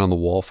plus sign on the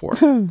wall for?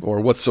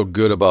 Or what's so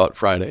good about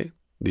Friday?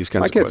 These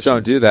kinds of questions. My kids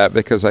don't do that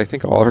because I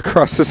think all our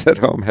crosses at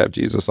home have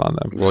Jesus on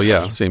them. Well,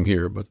 yeah, same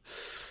here. But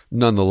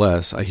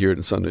nonetheless, I hear it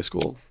in Sunday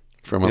school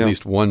from at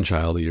least one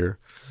child a year.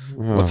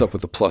 What's up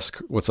with the plus?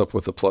 What's up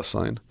with the plus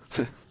sign?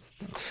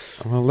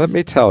 Well, let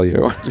me tell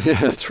you. Yeah,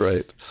 that's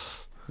right.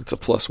 It's a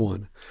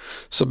 +1.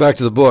 So back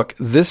to the book.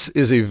 This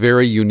is a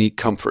very unique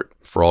comfort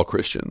for all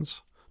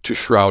Christians, to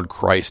shroud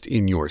Christ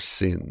in your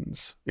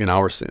sins, in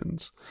our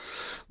sins.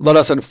 Let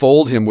us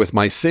enfold him with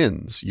my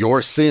sins,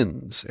 your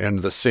sins, and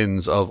the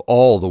sins of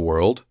all the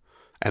world,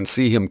 and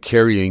see him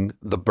carrying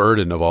the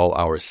burden of all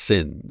our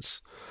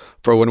sins.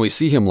 For when we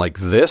see him like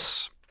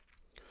this,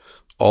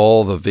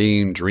 all the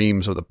vain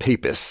dreams of the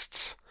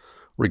papists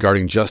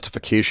regarding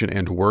justification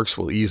and works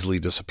will easily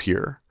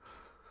disappear.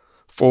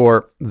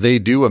 For they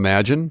do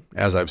imagine,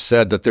 as I've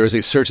said, that there is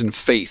a certain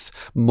faith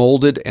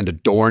molded and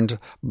adorned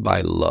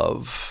by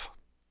love.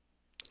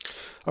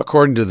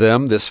 According to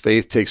them, this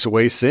faith takes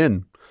away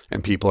sin,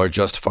 and people are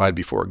justified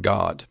before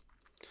God.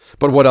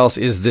 But what else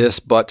is this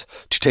but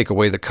to take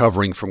away the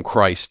covering from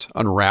Christ,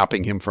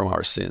 unwrapping him from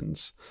our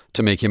sins,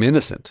 to make him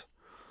innocent?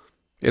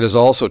 It is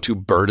also to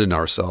burden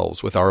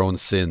ourselves with our own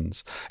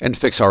sins and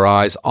fix our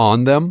eyes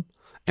on them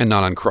and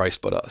not on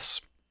Christ but us.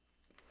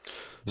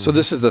 So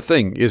this is the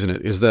thing, isn't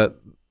it? Is that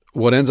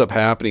what ends up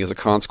happening as a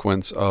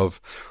consequence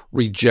of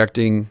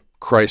rejecting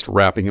Christ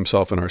wrapping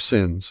himself in our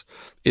sins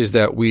is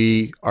that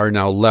we are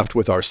now left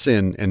with our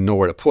sin and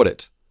nowhere to put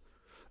it.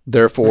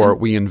 Therefore,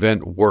 we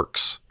invent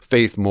works,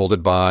 faith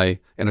molded by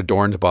and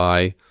adorned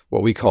by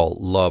what we call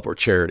love or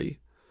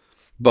charity.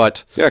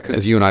 But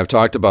as you and I have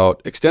talked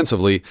about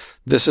extensively,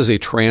 this is a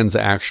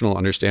transactional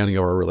understanding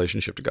of our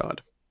relationship to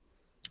God.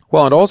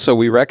 Well, and also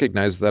we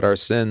recognize that our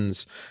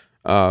sins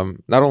not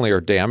only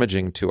are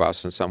damaging to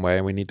us in some way,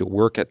 and we need to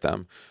work at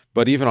them,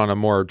 but even on a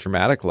more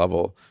dramatic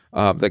level,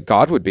 that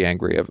God would be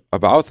angry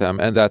about them,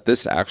 and that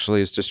this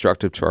actually is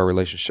destructive to our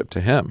relationship to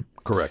him.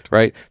 Correct.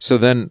 Right? So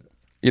then,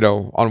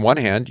 on one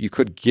hand, you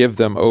could give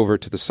them over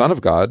to the Son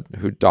of God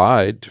who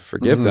died to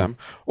forgive them,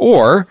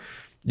 or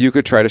you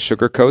could try to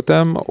sugarcoat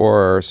them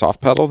or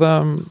soft pedal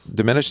them,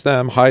 diminish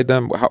them, hide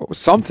them,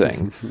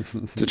 something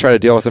to try to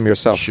deal with them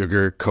yourself.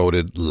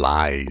 Sugar-coated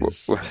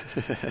lies.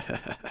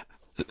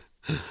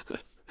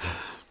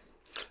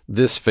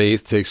 This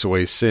faith takes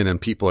away sin,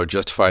 and people are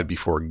justified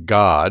before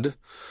God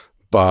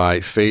by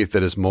faith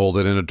that is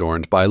molded and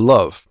adorned by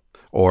love.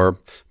 Or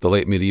the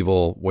late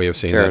medieval way of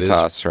saying Caritas,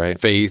 that is right?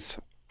 Faith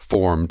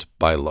formed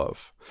by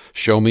love.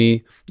 Show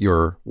me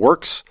your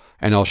works,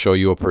 and I'll show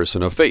you a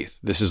person of faith.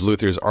 This is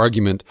Luther's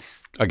argument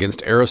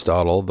against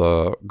Aristotle,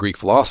 the Greek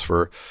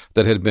philosopher,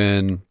 that had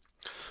been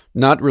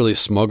not really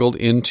smuggled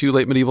into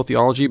late medieval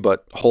theology,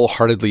 but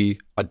wholeheartedly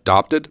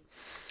adopted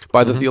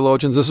by the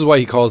theologians. This is why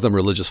he calls them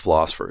religious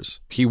philosophers.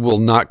 He will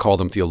not call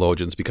them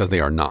theologians because they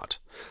are not,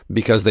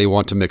 because they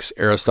want to mix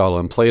Aristotle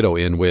and Plato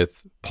in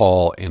with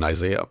Paul and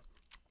Isaiah.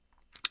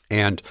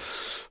 And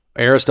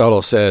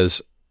Aristotle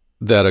says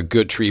that a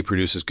good tree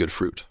produces good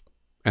fruit,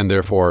 and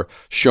therefore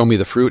show me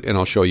the fruit and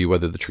I'll show you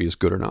whether the tree is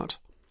good or not.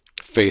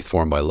 Faith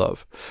formed by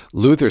love.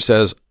 Luther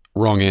says,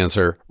 wrong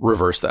answer,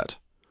 reverse that.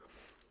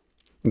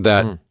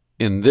 That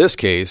in this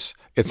case,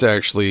 it's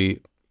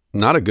actually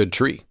not a good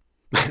tree.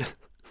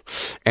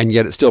 And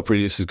yet it still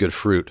produces good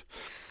fruit,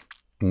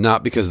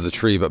 not because of the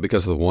tree, but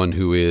because of the one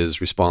who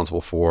is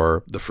responsible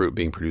for the fruit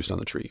being produced on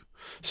the tree.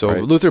 So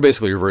Luther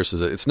basically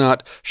reverses it. It's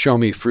not show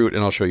me fruit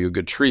and I'll show you a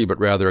good tree, but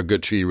rather a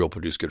good tree will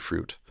produce good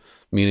fruit,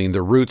 meaning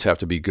the roots have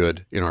to be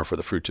good in order for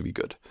the fruit to be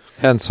good.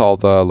 Hence all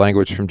the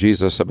language from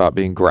Jesus about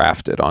being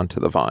grafted onto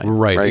the vine.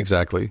 Right?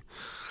 Exactly.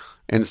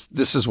 And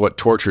this is what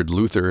tortured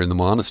Luther in the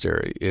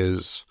monastery,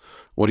 is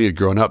what he had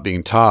grown up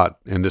being taught,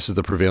 and this is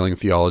the prevailing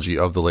theology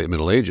of the late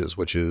Middle Ages,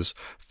 which is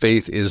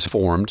faith is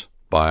formed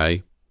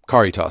by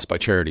caritas, by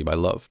charity, by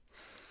love.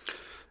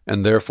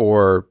 And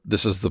therefore,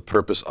 this is the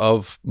purpose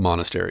of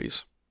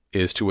monasteries,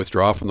 is to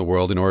withdraw from the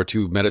world in order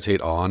to meditate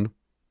on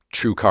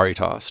true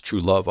caritas, true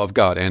love of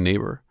God and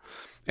neighbor,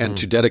 and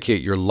to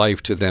dedicate your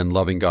life to then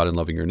loving God and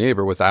loving your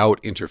neighbor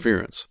without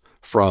interference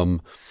from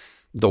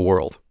the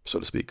world, so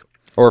to speak.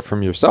 Or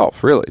from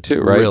yourself, really,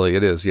 too, right? Really,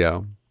 it is,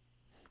 yeah.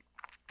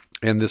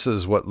 And this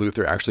is what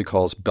Luther actually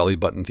calls belly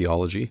button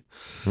theology,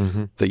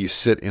 that you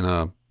sit in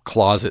a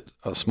closet,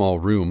 a small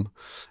room,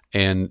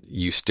 and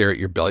you stare at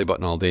your belly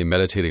button all day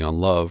meditating on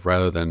love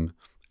rather than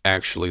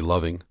actually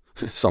loving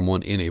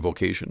someone in a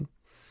vocation.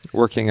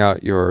 Working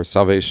out your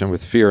salvation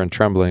with fear and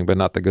trembling, but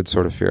not the good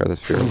sort of fear, the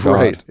fear of God.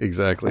 Right,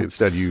 exactly.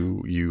 Instead,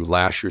 you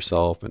lash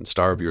yourself and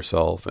starve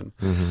yourself and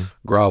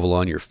grovel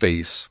on your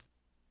face.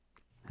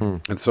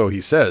 And so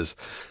he says,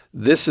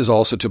 this is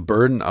also to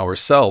burden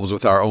ourselves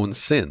with our own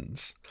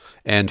sins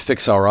and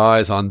fix our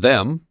eyes on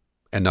them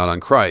and not on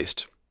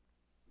Christ,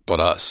 but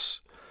us.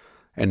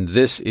 And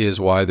this is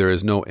why there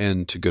is no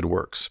end to good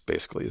works,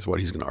 basically, is what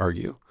he's going to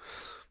argue.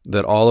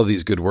 That all of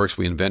these good works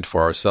we invent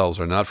for ourselves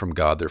are not from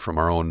God, they're from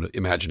our own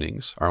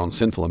imaginings, our own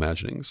sinful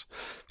imaginings.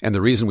 And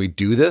the reason we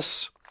do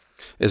this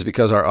is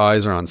because our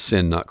eyes are on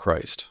sin, not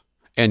Christ.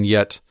 And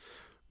yet,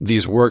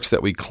 these works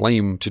that we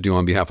claim to do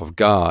on behalf of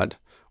God,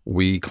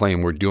 we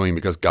claim we're doing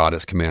because God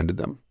has commanded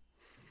them.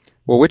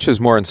 Well, which is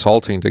more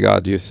insulting to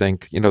God, do you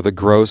think? The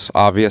gross,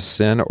 obvious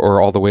sin,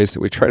 or all the ways that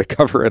we try to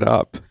cover it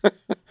up?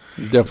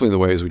 Definitely the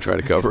ways we try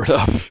to cover it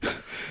up.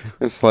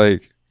 It's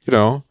like,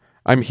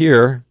 I'm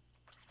here.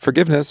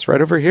 Forgiveness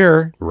right over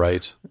here.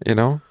 Right.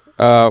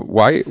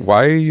 Why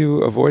are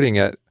you avoiding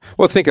it?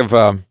 Well, think of,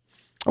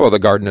 the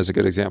garden is a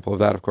good example of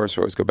that, of course.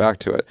 We always go back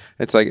to it.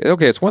 It's like,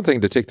 okay, it's one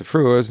thing to take the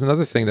fruit. It was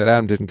another thing that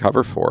Adam didn't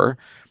cover for.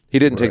 He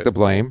didn't take the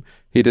blame.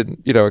 He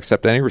didn't,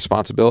 accept any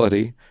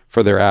responsibility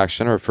for their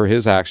action or for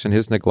his action,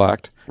 his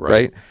neglect,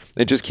 right?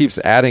 It just keeps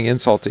adding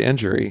insult to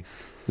injury.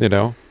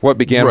 What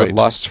began with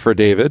lust for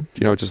David,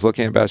 just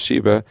looking at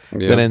Bathsheba,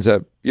 then ends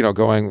up, he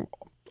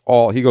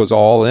goes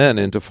all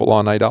into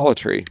full-on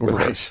idolatry.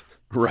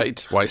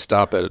 Right. Why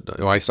stop at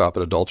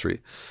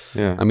adultery?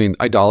 Yeah. I mean,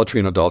 idolatry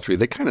and adultery,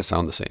 they kind of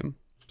sound the same.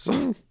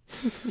 So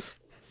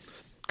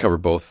cover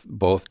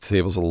both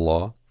tables of the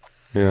law.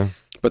 Yeah.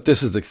 But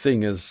this is the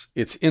thing, is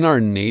it's in our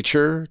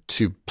nature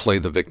to play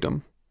the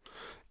victim.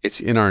 It's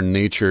in our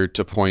nature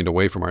to point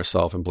away from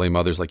ourselves and blame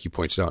others, like you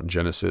pointed out in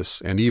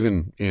Genesis and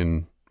even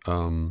in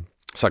 2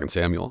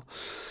 Samuel.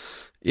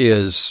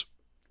 This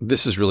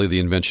is really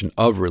the invention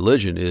of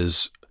religion,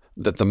 is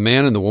that the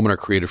man and the woman are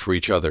created for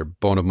each other,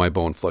 bone of my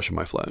bone, flesh of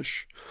my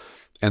flesh.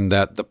 And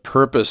that the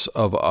purpose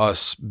of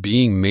us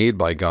being made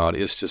by God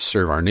is to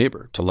serve our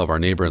neighbor, to love our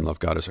neighbor and love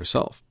God as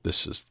ourselves.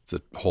 This is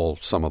the whole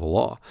sum of the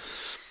law.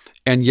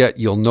 And yet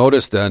you'll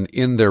notice then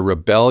in their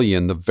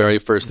rebellion, the very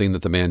first thing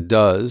that the man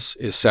does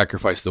is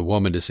sacrifice the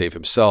woman to save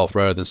himself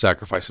rather than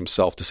sacrifice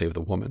himself to save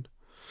the woman.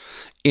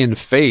 In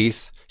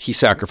faith, he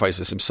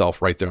sacrifices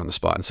himself right there on the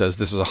spot and says,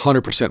 this is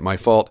 100% my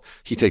fault.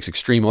 He takes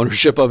extreme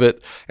ownership of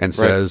it and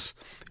says,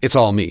 it's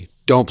all me.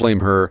 Don't blame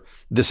her.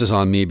 This is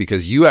on me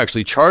because you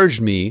actually charged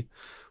me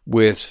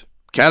with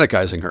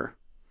catechizing her.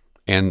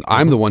 And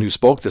I'm the one who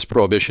spoke this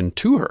prohibition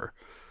to her.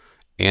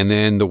 And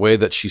then the way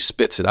that she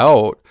spits it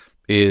out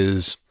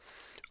is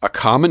a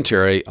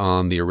commentary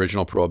on the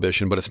original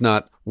prohibition, but it's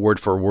not word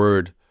for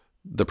word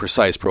the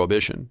precise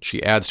prohibition.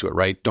 She adds to it,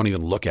 right? Don't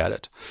even look at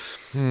it.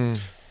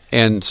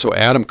 And so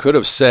Adam could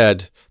have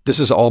said,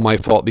 this is all my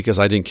fault because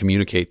I didn't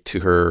communicate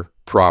to her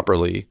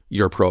properly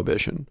your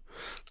prohibition.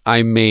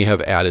 I may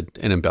have added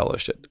and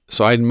embellished it.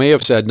 So I may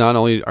have said, not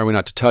only are we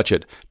not to touch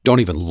it, don't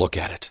even look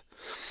at it.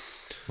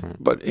 Right.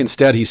 But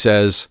instead he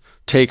says,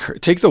 take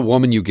the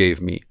woman you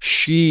gave me.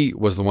 She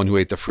was the one who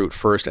ate the fruit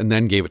first and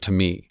then gave it to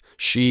me.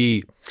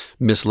 She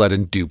misled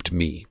and duped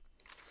me.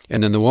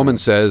 And then the woman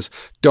says,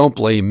 don't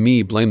blame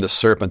me, blame the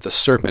serpent. The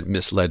serpent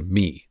misled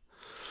me.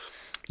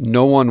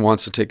 No one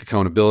wants to take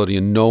accountability,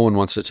 and no one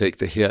wants to take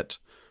the hit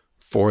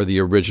for the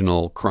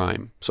original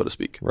crime, so to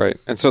speak. Right.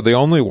 And so the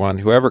only one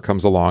who ever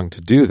comes along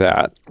to do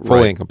that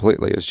fully and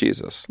completely is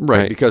Jesus.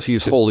 Right, because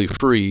he's wholly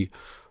free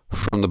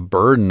from the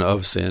burden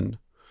of sin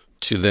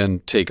to then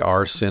take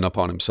our sin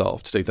upon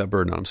himself, to take that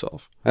burden on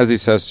himself. As he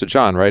says to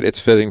John, right? It's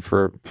fitting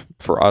for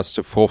us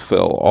to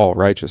fulfill all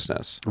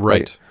righteousness.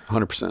 Right.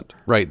 100%.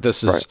 Right.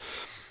 This is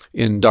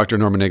in Dr.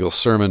 Norman Nagel's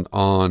sermon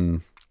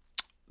on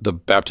the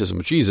baptism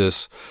of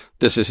Jesus.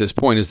 This is his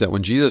point, is that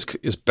when Jesus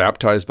is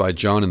baptized by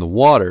John in the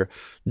water,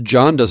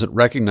 John doesn't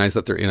recognize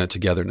that they're in it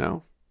together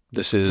now.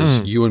 This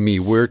is you and me.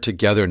 We're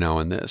together now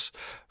in this.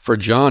 For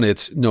John,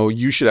 it's, no,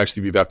 you should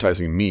actually be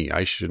baptizing me.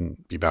 I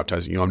shouldn't be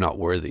baptizing you. I'm not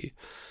worthy.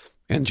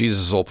 And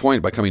Jesus' whole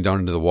point by coming down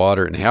into the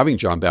water and having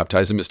John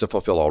baptize him is to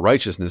fulfill all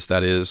righteousness.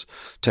 That is,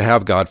 to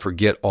have God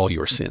forget all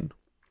your sin.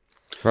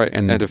 Right,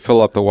 and to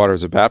fill up the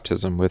waters of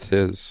baptism with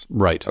his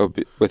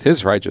with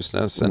his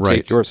righteousness and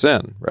take your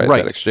sin, right?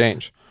 That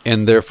exchange.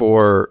 And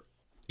therefore,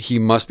 he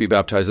must be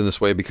baptized in this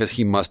way because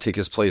he must take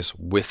his place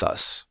with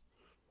us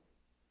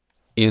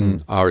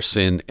in our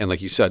sin, and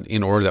like you said,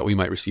 in order that we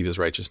might receive his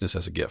righteousness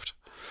as a gift.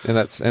 And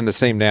that's in the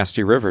same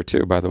nasty river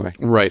too, by the way.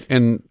 Right,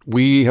 and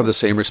we have the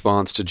same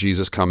response to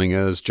Jesus coming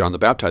as John the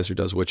Baptizer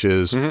does, which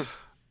is,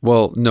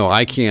 well, no,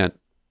 I can't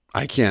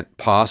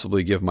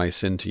possibly give my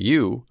sin to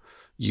you.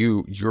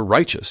 You're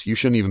righteous. You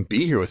shouldn't even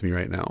be here with me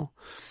right now.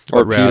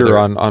 Or Peter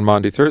on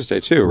Maundy Thursday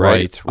too,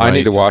 right? I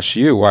need to wash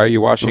you. Why are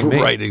you washing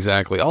me? Right,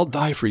 exactly. I'll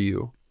die for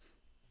you.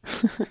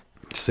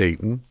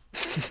 Satan.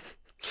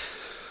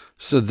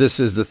 So this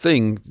is the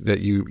thing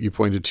that you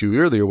pointed to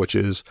earlier, which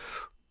is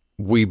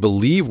we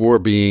believe we're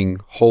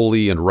being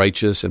holy and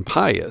righteous and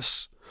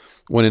pious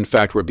when in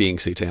fact we're being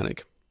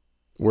satanic.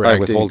 We're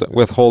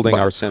withholding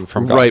our sin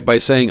from God. Right, by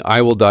saying,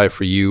 I will die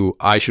for you.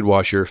 I should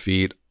wash your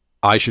feet.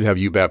 I should have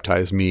you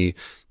baptize me.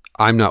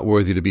 I'm not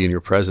worthy to be in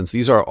your presence.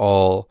 These are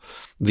all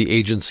the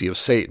agency of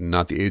Satan,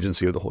 not the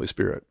agency of the Holy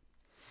Spirit.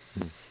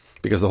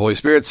 Because the Holy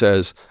Spirit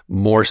says,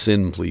 more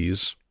sin,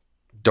 please.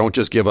 Don't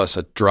just give us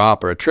a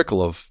drop or a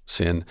trickle of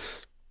sin.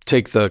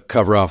 Take the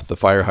cover off the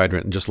fire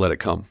hydrant and just let it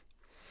come.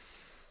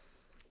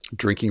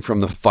 Drinking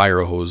from the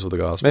fire hose of the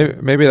gospel.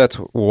 Maybe that's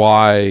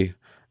why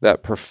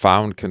that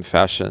profound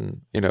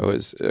confession,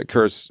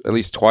 occurs at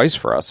least twice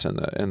for us in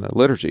the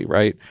liturgy,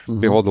 right?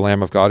 Behold the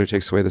Lamb of God who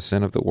takes away the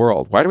sin of the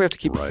world. Why do we have to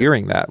keep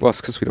hearing that? Well,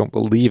 it's because we don't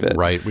believe it.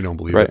 Right, we don't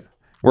believe it.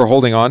 We're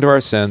holding on to our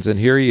sins, and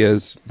here he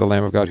is, the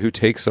Lamb of God who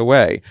takes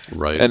away.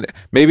 Right. And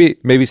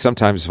maybe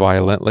sometimes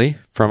violently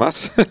from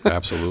us.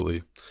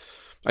 Absolutely.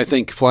 I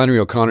think Flannery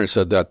O'Connor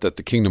said that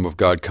the kingdom of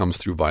God comes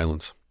through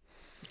violence.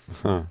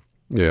 Huh.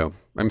 Yeah.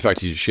 In fact,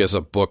 she has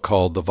a book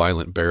called The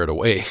Violent Bear It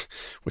Away,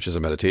 which is a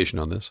meditation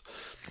on this.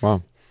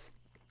 Wow.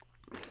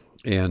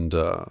 And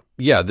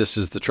this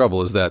is the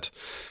trouble, is that,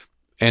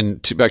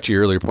 and back to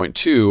your earlier point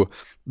too,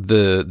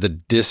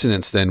 the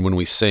dissonance then when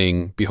we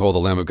sing, behold the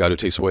Lamb of God who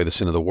takes away the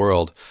sin of the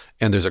world,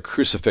 and there's a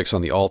crucifix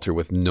on the altar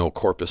with no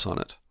corpus on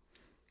it.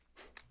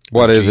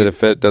 What is it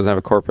if it doesn't have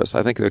a corpus?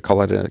 I think they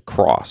call it a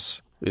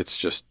cross. It's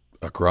just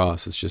a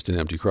cross. It's just an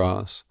empty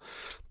cross.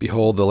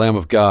 Behold the Lamb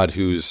of God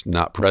who's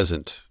not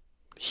present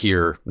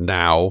here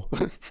now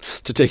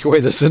to take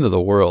away the sin of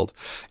the world.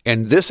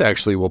 And this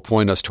actually will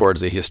point us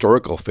towards a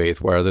historical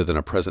faith rather than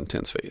a present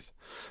tense faith,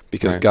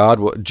 because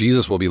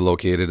Jesus will be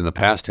located in the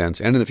past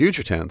tense and in the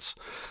future tense,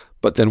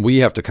 but then we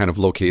have to kind of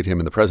locate him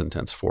in the present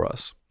tense for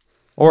us.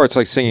 Or it's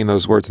like singing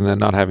those words and then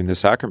not having the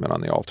sacrament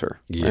on the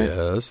altar.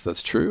 Yes,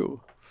 that's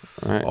true.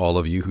 Right. All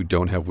of you who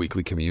don't have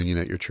weekly communion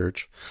at your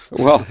church.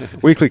 Well,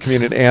 weekly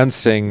communion and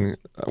sing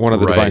one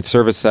of the divine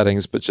service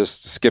settings, but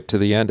just skip to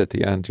the end at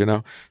the end,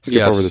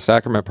 skip over the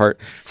sacrament part.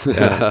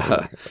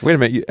 Wait a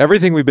minute.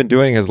 Everything we've been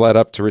doing has led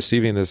up to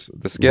receiving this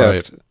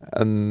gift. Right.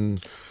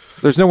 And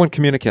there's no one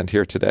communicant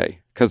here today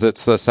because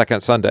it's the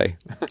second Sunday.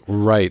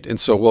 Right. And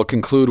so we'll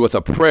conclude with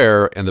a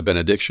prayer and the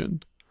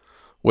benediction,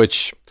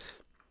 which,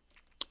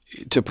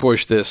 to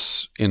push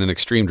this in an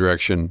extreme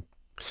direction,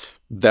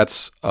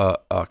 that's a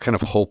kind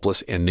of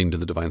hopeless ending to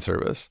the divine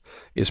service,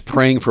 is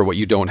praying for what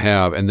you don't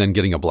have and then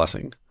getting a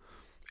blessing.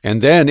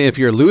 And then if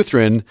you're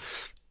Lutheran,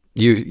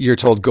 you're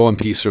told, go in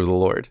peace, serve the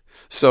Lord.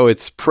 So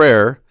it's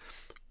prayer,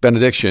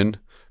 benediction,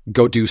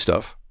 go do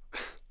stuff.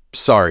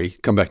 Sorry,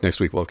 come back next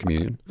week, we'll have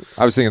communion.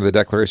 I was thinking of the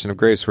Declaration of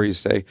Grace where you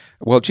say,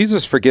 well,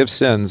 Jesus forgives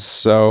sins,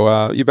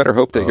 so you better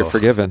hope that you're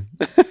forgiven.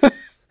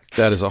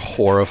 That is a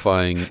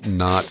horrifying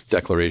not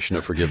declaration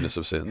of forgiveness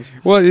of sins.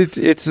 Well,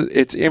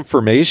 it's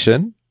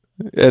information.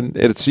 And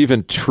it's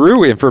even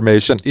true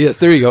information. Yes,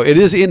 there you go. It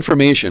is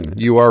information.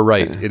 You are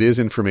right. It is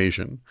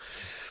information.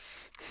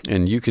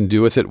 And you can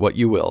do with it what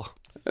you will.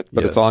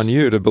 But it's on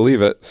you to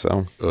believe it.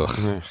 So,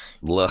 Ugh.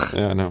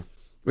 Yeah, I know.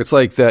 It's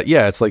like that.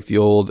 Yeah, it's like the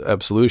old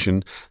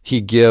absolution.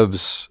 He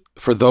gives,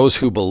 for those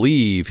who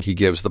believe, he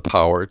gives the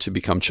power to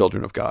become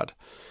children of God.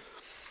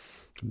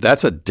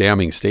 That's a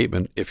damning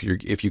statement if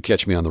you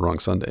catch me on the wrong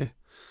Sunday.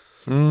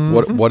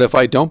 Mm-hmm. What if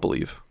I don't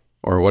believe?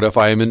 Or what if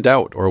I am in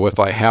doubt? Or what if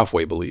I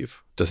halfway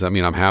believe? Does that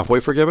mean I'm halfway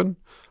forgiven?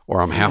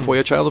 Or I'm halfway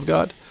a child of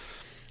God?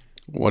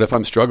 What if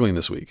I'm struggling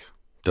this week?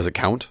 Does it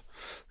count?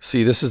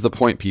 See, this is the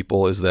point,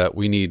 people, is that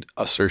we need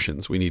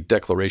assertions. We need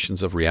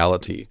declarations of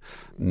reality,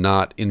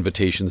 not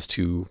invitations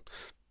to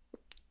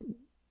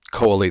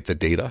collate the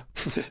data.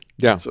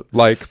 Yeah, so,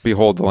 like,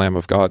 behold the Lamb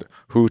of God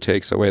who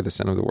takes away the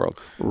sin of the world.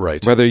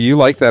 Right. Whether you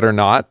like that or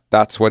not,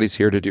 that's what he's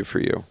here to do for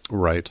you.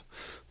 Right.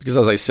 Because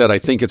as I said, I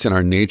think it's in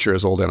our nature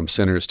as old Adam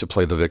sinners to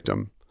play the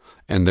victim.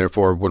 And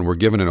therefore, when we're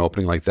given an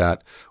opening like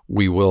that,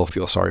 we will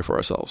feel sorry for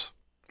ourselves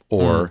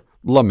or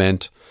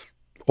lament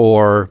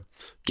or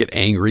get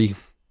angry,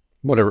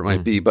 whatever it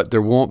might be. But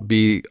there won't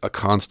be a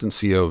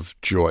constancy of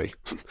joy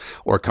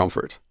or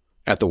comfort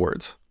at the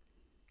words,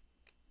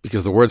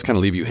 because the words kind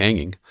of leave you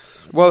hanging.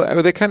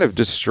 Well, they kind of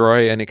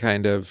destroy any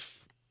kind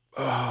of,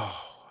 I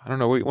don't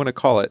know what you want to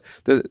call it.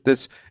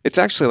 It's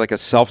actually like a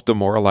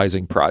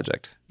self-demoralizing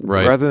project.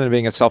 Right. Rather than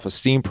being a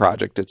self-esteem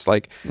project, it's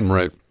like,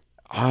 right.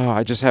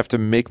 I just have to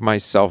make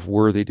myself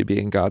worthy to be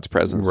in God's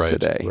presence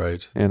today.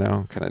 Right. Kind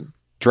of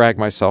drag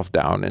myself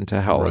down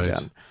into hell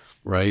again.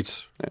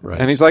 Right.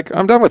 And he's like,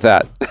 I'm done with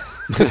that.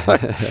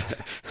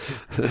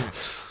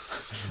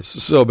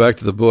 So back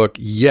to the book.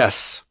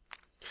 Yes.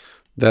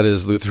 That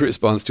is Luther's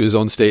response to his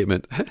own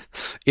statement.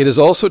 It is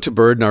also to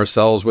burden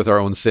ourselves with our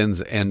own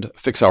sins and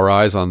fix our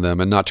eyes on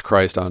them and not to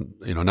Christ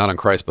not on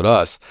Christ, but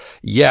us.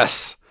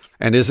 Yes.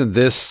 And isn't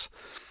this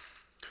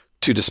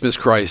to dismiss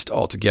Christ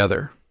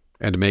altogether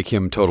and to make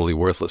him totally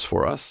worthless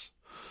for us?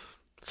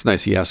 It's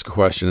nice he asks a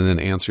question and then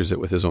answers it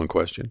with his own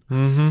question.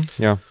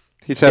 Mm-hmm. Yeah.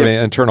 He's having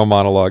an internal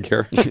monologue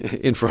here.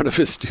 In front of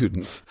his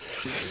students.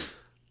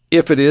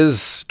 If it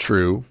is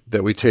true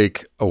that we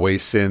take away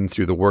sin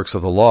through the works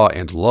of the law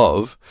and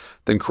love,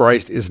 then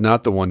Christ is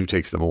not the one who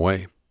takes them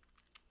away.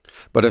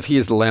 But if he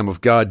is the Lamb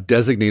of God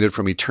designated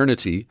from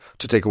eternity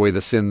to take away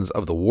the sins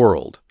of the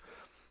world,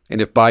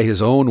 and if by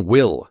his own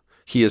will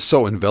he is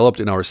so enveloped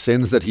in our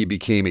sins that he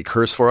became a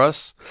curse for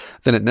us,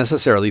 then it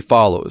necessarily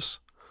follows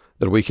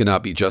that we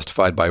cannot be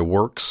justified by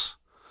works,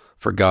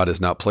 for God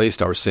has not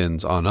placed our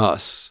sins on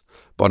us,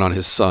 but on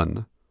his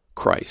Son,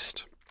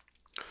 Christ.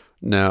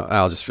 Now,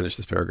 I'll just finish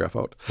this paragraph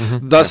out.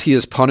 Mm-hmm. Thus he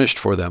is punished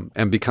for them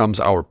and becomes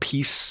our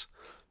peace,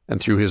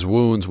 and through his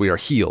wounds we are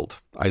healed.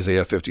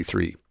 Isaiah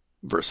 53,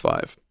 verse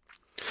 5.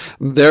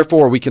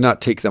 Therefore we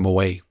cannot take them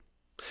away.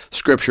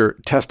 Scripture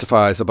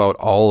testifies about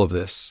all of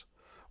this.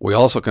 We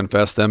also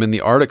confess them in the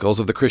articles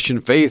of the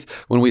Christian faith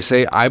when we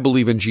say, I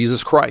believe in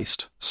Jesus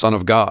Christ, Son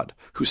of God,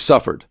 who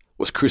suffered,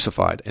 was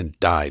crucified, and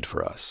died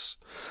for us.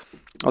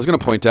 I was going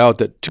to point out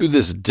that to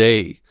this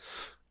day,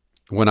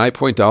 when I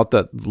point out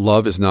that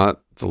love is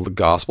not the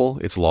gospel,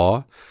 it's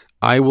law,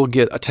 I will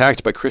get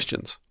attacked by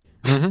Christians.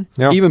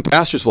 Mm-hmm. Yeah. Even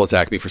pastors will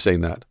attack me for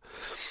saying that.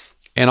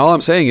 And all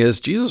I'm saying is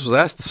Jesus was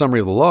asked the summary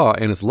of the law,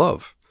 and it's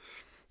love.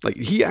 Like,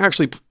 he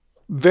actually,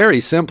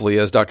 very simply,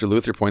 as Dr.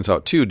 Luther points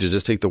out too, to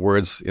just take the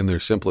words in their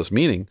simplest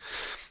meaning,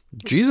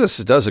 Jesus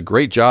does a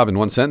great job in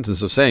one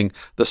sentence of saying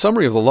the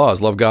summary of the law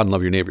is love God and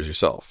love your neighbors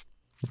yourself.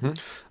 Mm-hmm.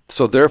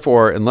 So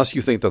therefore, unless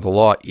you think that the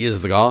law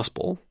is the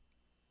gospel,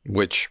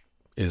 which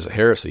is a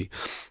heresy,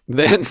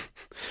 then,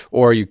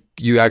 or you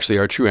actually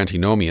are a true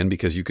antinomian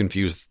because you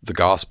confuse the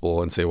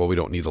gospel and say, well, we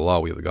don't need the law,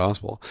 we have the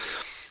gospel.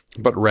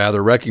 But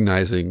rather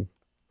recognizing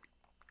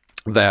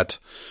that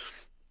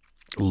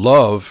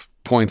love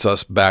points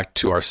us back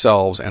to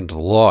ourselves and to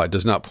the law. It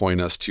does not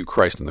point us to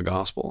Christ and the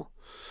gospel.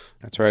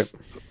 That's right.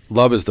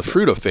 Love is the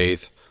fruit of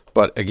faith,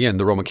 but again,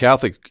 the Roman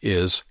Catholic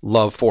is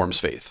love forms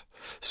faith.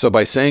 So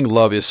by saying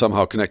love is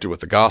somehow connected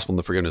with the gospel and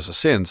the forgiveness of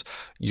sins,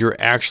 you're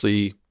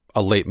actually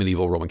a late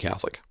medieval Roman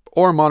Catholic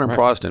or a modern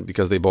Protestant,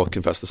 because they both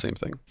confess the same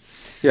thing.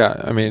 Yeah,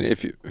 I mean,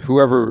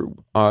 whoever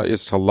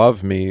is to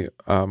love me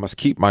must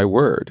keep my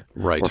word,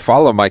 right, or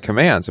follow my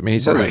commands. I mean, he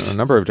says it in a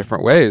number of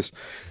different ways.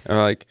 And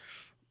like,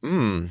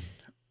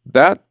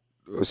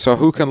 so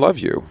who can love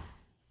you?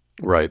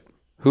 Right.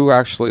 Who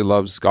actually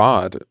loves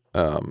God,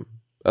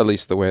 at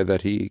least the way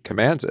that he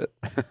commands it,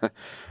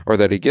 or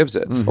that he gives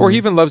it, or he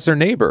even loves their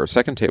neighbor,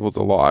 second table of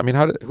the law. I mean,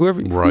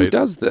 who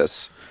does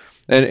this?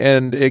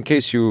 And in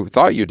case you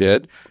thought you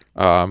did,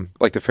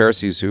 like the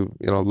Pharisees who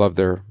love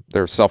their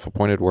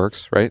self-appointed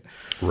works, right?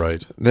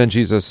 Right. Then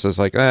Jesus is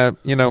like,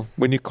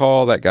 when you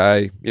call that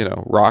guy,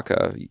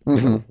 Raka,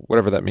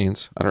 whatever that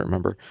means, I don't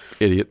remember.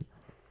 Idiot.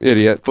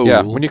 Fool.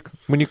 Yeah.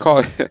 When you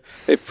call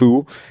hey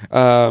fool,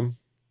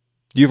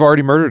 you've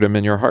already murdered him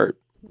in your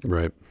heart,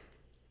 right?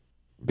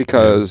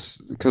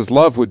 Because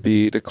love would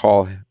be to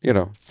call,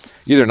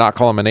 either not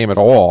call him a name at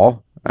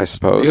all, I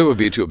suppose. It would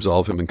be to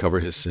absolve him and cover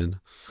his sin.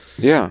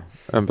 Yeah.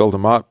 And build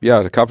him up.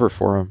 Yeah, to cover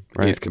for him.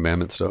 Right. Eighth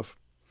commandment stuff.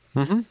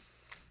 Mm-hmm.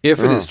 If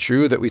it is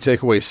true that we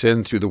take away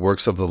sin through the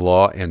works of the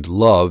law and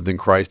love, then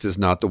Christ is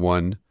not the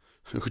one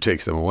who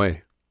takes them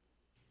away.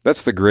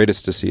 That's the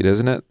greatest deceit,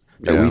 isn't it?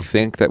 that we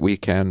think that we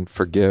can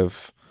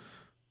forgive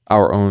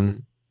our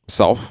own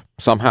self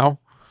somehow.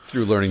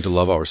 Through learning to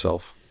love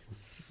ourselves.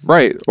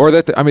 Right. Or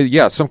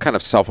some kind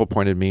of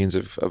self-appointed means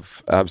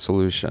of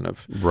absolution.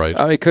 Right.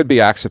 It could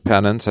be acts of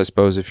penance, I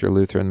suppose, if you're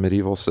Lutheran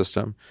medieval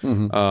system.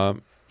 Mm-hmm.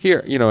 Here,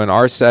 in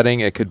our setting,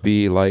 it could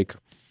be like,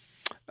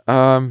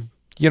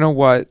 you know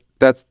what?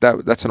 That's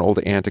an old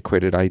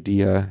antiquated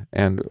idea,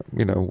 and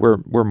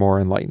we're more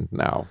enlightened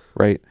now,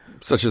 right?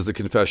 Such as the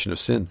confession of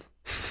sin.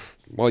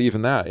 Well,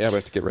 even that, we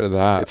have to get rid of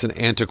that. It's an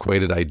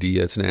antiquated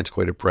idea. It's an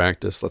antiquated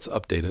practice. Let's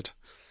update it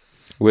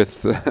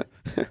with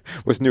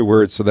new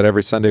words, so that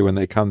every Sunday when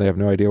they come, they have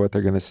no idea what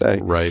they're going to say.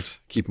 Right.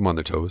 Keep them on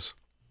their toes.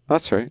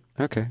 That's right.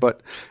 Okay.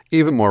 But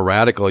even more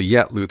radical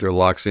yet, Luther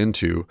locks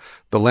into,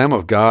 the Lamb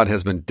of God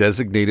has been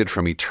designated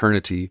from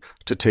eternity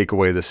to take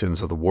away the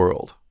sins of the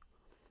world.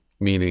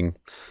 Meaning,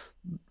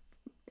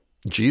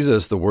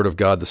 Jesus, the Word of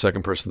God, the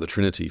second person of the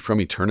Trinity, from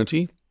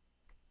eternity,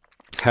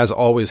 has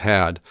always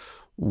had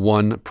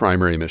one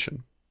primary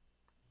mission.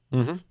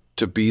 Mm-hmm.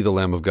 To be the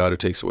Lamb of God who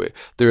takes away.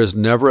 There is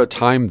never a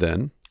time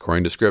then,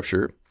 according to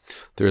Scripture,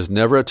 there is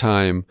never a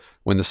time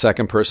when the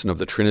second person of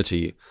the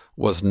Trinity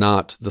was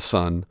not the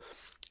Son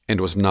and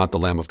was not the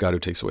Lamb of God who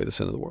takes away the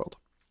sin of the world,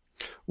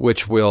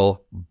 which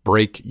will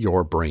break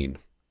your brain.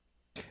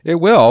 It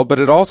will, but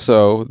it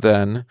also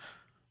then,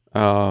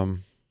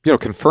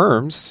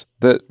 confirms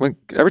that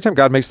every time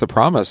God makes the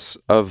promise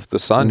of the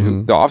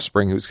Son, the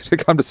offspring who's going to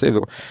come to save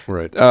the world,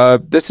 right?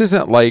 This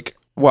isn't like,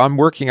 well, I'm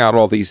working out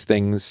all these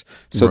things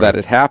so that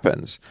it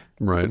happens.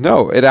 Right.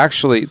 No, it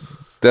actually,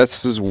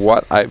 this is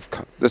what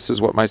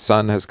my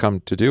Son has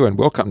come to do and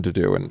will come to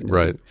do,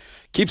 and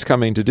keeps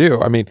coming to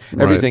do. I mean,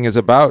 everything is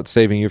about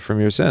saving you from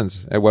your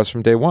sins. It was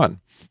from day 1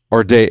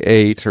 or day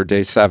 8 or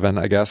day 7,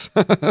 I guess.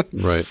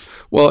 Right.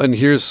 Well, and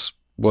here's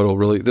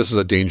this is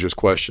a dangerous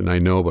question, I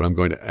know, but I'm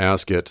going to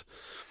ask it.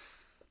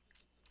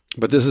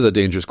 But this is a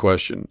dangerous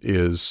question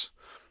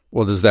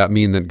does that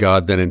mean that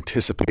God then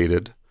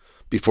anticipated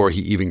before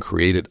he even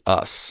created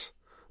us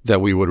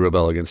that we would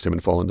rebel against him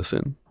and fall into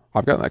sin?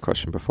 I've gotten that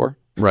question before.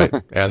 Right.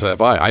 As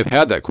have I. I've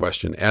had that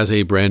question. As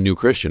a brand new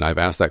Christian, I've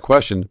asked that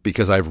question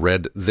because I've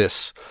read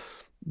this.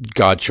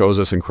 God chose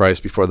us in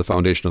Christ before the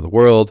foundation of the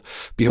world.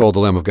 Behold, the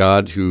Lamb of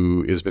God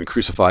who has been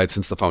crucified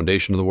since the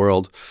foundation of the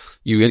world.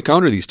 You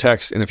encounter these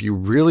texts, and if you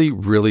really,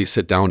 really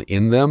sit down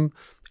in them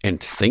and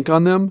think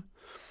on them,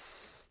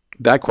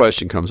 that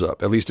question comes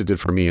up. At least it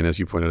did for me, and as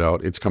you pointed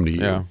out, it's come to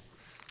you.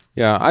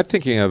 Yeah. I'm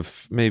thinking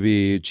of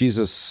maybe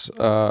Jesus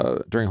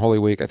during Holy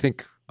Week, I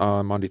think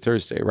on Maundy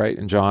Thursday, right?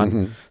 And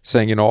John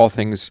saying, all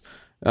things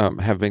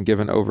have been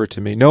given over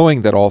to me,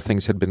 knowing that all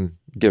things had been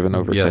given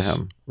over to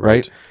him,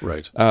 right?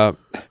 Right. But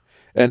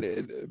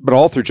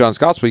all through John's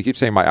gospel, he keeps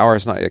saying, my hour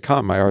has not yet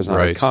come, my hour has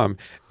not yet come,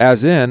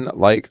 as in,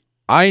 like,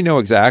 I know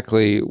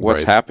exactly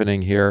what's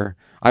happening here.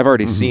 I've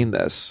already seen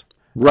this.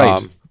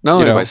 Right. Not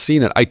only have I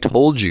seen it, I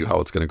told you how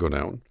it's going to go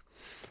down.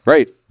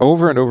 Right.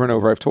 Over and over and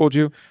over. I've told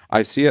you.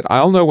 I see it.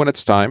 I'll know when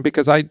it's time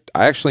because I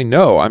actually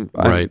know I'm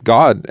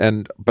God.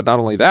 But not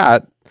only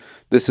that,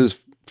 this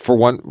is for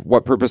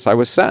what purpose I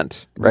was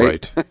sent.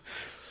 Right.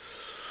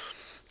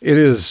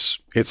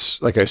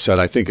 It's like I said,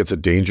 I think it's a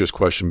dangerous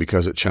question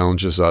because it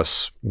challenges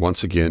us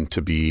once again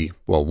to be,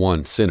 well,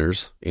 1,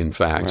 sinners, in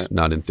fact,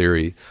 not in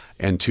theory,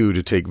 and 2,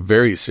 to take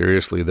very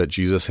seriously that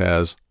Jesus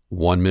has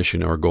one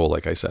mission or goal,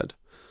 like I said.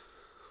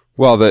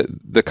 Well,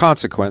 the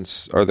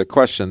consequence or the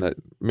question that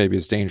maybe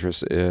is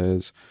dangerous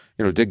is,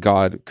 did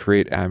God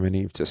create Adam and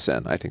Eve to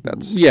sin? I think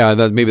that's... Yeah,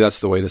 maybe that's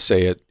the way to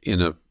say it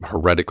in a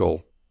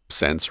heretical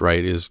sense,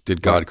 right?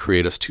 Did God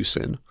create us to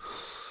sin?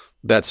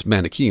 That's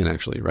Manichaean,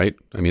 actually, right?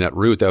 I mean, at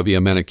root, that would be a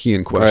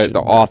Manichaean question. Right,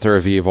 the author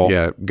of evil.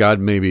 Yeah, God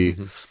maybe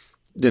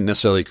didn't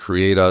necessarily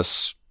create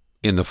us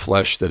in the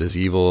flesh that is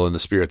evil and the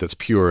spirit that's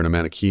pure in a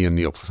Manichaean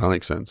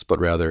Neoplatonic sense, but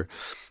rather,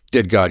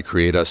 did God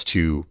create us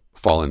to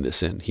fall into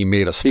sin? He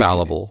made us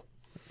fallible.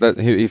 That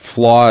he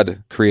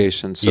flawed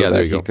creation so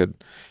that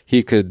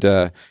he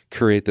could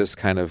create this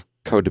kind of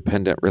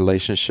codependent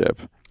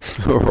relationship.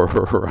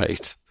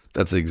 Right.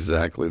 That's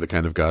exactly the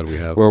kind of God we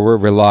have.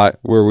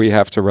 Where we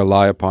have to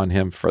rely upon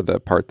him for the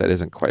part that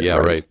isn't quite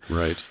right.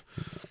 Right.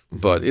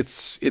 But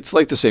it's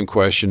like the same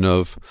question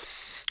of,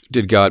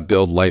 did God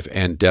build life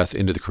and death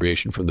into the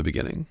creation from the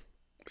beginning?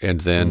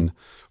 And then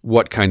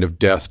what kind of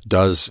death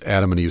does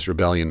Adam and Eve's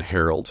rebellion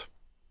herald?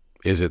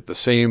 Is it the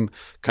same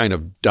kind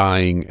of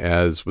dying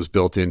as was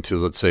built into,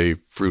 let's say,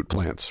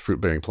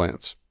 fruit-bearing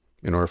plants?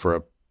 In order for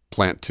a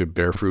plant to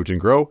bear fruit and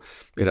grow,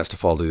 it has to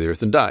fall to the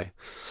earth and die.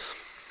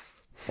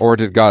 Or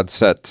did God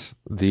set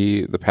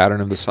the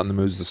pattern of the sun, the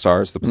moons, the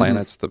stars, the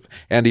planets,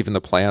 and even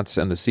the plants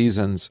and the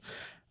seasons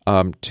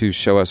to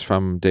show us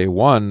from day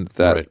one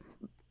that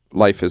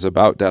life is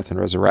about death and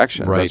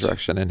resurrection,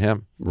 resurrection in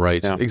him?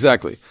 Right,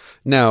 exactly.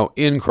 Now,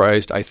 in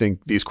Christ, I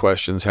think these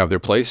questions have their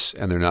place,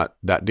 and they're not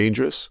that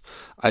dangerous.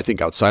 I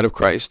think outside of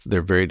Christ,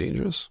 they're very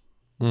dangerous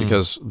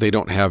because they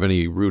don't have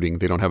any rooting.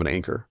 They don't have an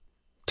anchor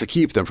to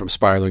keep them from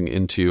spiraling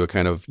into a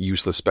kind of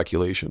useless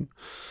speculation.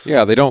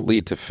 Yeah, they don't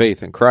lead to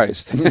faith in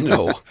Christ.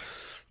 No.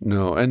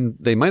 No, and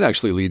they might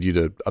actually lead you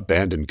to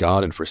abandon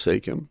God and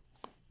forsake him.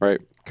 Right,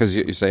 because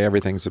you say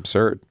everything's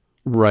absurd.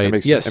 Right. It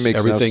makes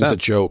Everything's no a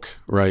sense. joke.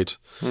 Right.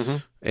 Mm-hmm.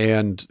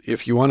 And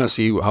if you want to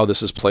see how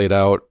this is played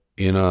out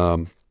in a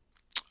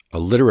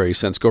literary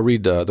sense, go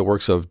read the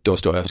works of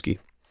Dostoevsky.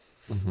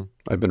 Mm-hmm.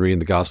 I've been reading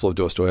the Gospel of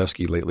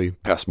Dostoevsky lately,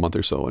 past month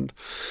or so, and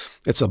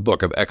it's a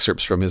book of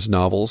excerpts from his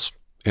novels,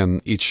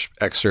 and each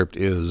excerpt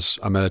is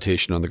a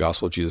meditation on the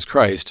Gospel of Jesus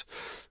Christ,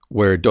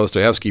 where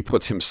Dostoevsky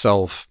puts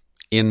himself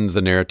in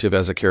the narrative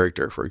as a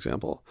character, for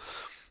example.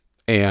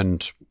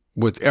 And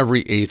with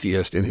every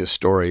atheist in his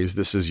stories,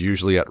 this is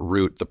usually at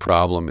root. The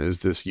problem is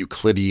this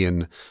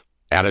Euclidean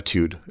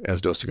attitude, as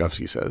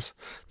Dostoevsky says,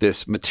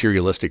 this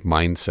materialistic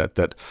mindset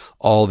that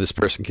all this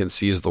person can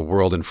see is the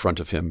world in front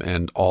of him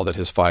and all that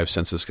his five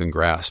senses can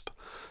grasp.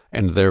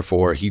 And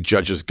therefore, he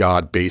judges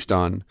God based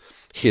on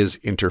his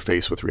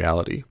interface with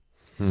reality.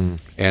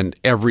 And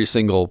every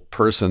single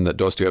person that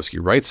Dostoevsky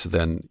writes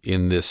then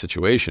in this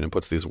situation and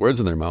puts these words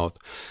in their mouth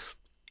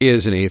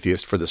is an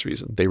atheist for this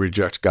reason. They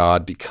reject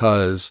God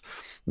because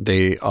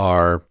they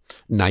are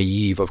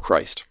naive of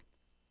Christ.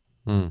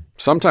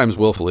 Sometimes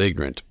willfully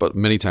ignorant, but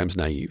many times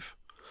naive.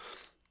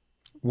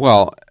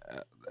 Well,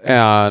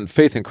 and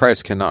faith in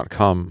Christ cannot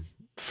come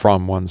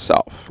from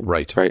oneself.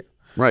 Right. Right.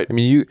 Right. I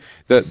mean,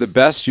 the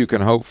best you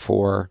can hope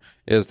for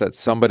is that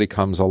somebody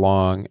comes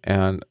along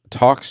and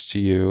talks to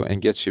you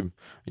and gets you,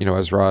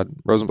 as Rod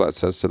Rosenblatt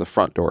says, to the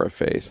front door of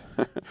faith,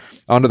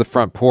 onto the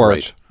front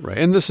porch. Right.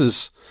 And this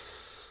is,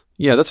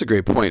 that's a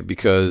great point,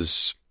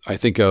 because I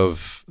think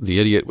of The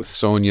Idiot with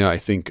Sonia. I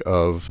think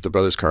of the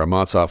brothers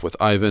Karamazov with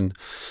Ivan.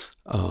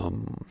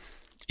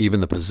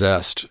 Even The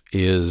Possessed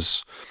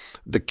is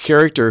the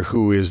character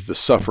who is the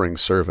suffering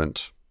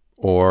servant,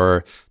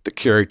 or the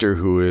character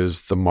who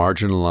is the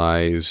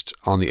marginalized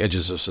on the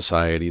edges of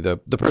society. The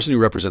person who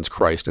represents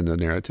Christ in the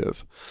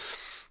narrative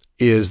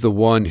is the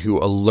one who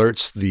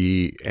alerts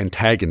the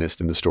antagonist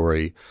in the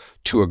story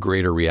to a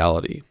greater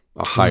reality,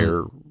 a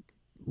higher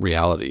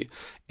reality.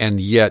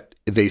 And yet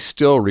they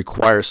still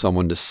require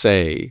someone to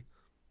say,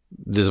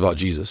 this is about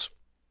Jesus.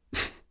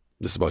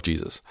 This is about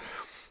Jesus.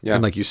 Yeah.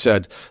 And like you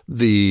said,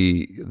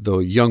 the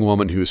young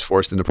woman who's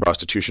forced into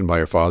prostitution by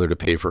her father to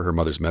pay for her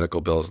mother's medical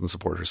bills and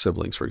support her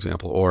siblings, for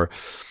example, or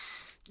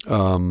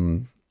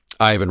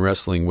Ivan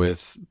wrestling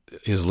with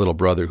his little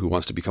brother who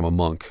wants to become a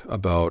monk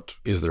about,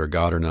 is there a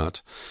God or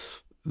not?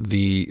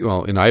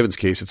 In Ivan's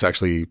case, it's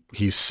actually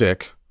he's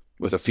sick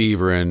with a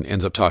fever and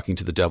ends up talking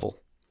to the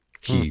devil.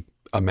 He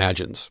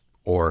imagines,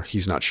 or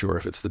he's not sure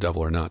if it's the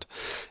devil or not.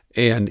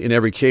 And in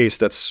every case,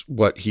 that's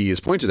what he is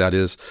pointed at,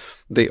 is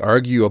they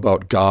argue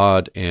about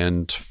God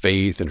and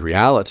faith and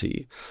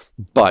reality.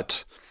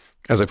 But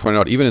as I pointed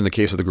out, even in the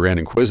case of the Grand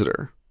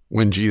Inquisitor,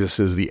 when Jesus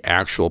is the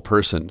actual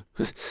person,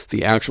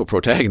 the actual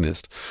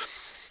protagonist,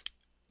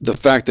 the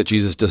fact that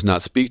Jesus does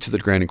not speak to the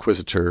Grand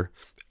Inquisitor,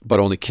 but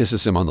only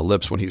kisses him on the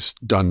lips when he's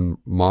done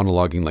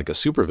monologuing like a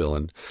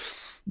supervillain,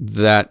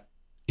 that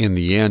in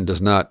the end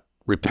does not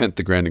repent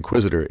the Grand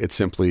Inquisitor. It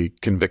simply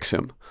convicts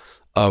him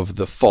of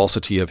the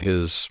falsity of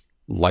his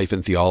life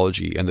and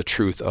theology and the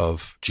truth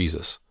of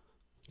Jesus.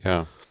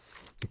 Yeah.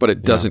 But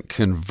it doesn't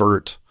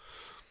convert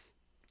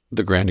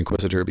the Grand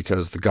Inquisitor,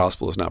 because the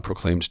gospel is not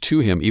proclaimed to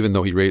him, even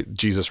though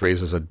Jesus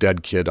raises a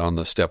dead kid on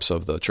the steps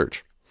of the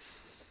church.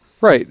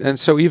 Right. And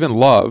so even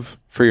love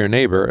for your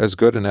neighbor, as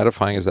good and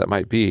edifying as that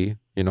might be,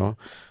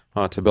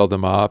 to build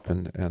them up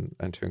and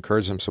to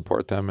encourage them,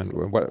 support them. And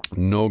what?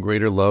 No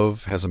greater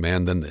love has a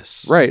man than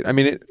this. Right. I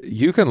mean,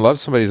 you can love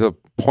somebody to the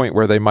point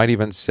where they might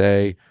even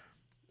say,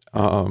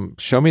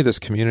 show me this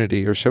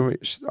community, or show me,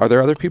 are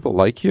there other people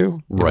like you?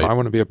 Right. I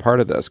want to be a part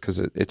of this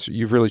because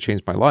you've really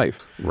changed my life.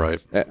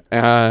 Right.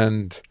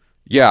 And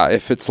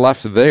if it's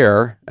left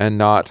there and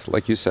not,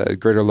 like you said,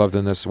 greater love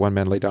than this, one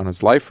man laid down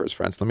his life for his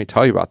friends. Let me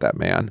tell you about that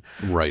man.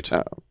 Right.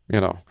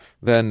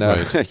 Then,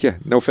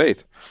 right. No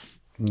faith.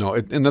 No,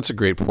 and that's a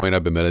great point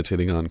I've been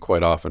meditating on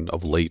quite often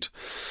of late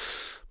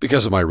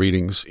because of my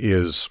readings,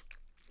 is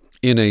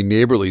in a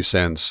neighborly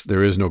sense,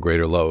 there is no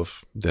greater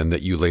love than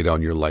that you lay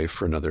down your life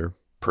for another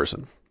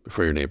person,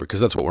 for your neighbor,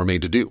 because that's what we're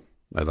made to do,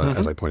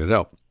 as I pointed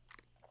out.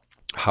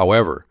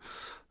 However,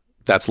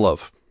 that's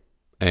love,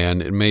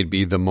 and it may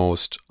be the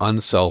most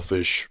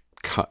unselfish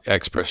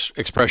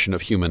expression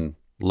of human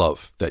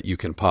love that you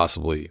can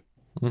possibly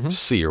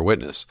see or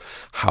witness.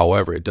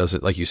 However, it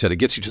doesn't, like you said, it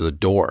gets you to the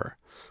door,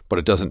 but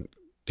it doesn't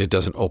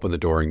open the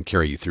door and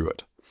carry you through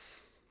it.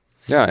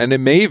 Yeah, and it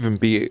may even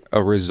be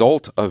a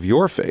result of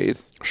your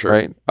faith, sure.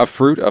 Right? A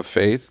fruit of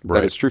faith, right.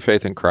 That is true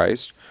faith in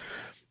Christ.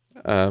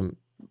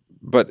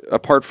 But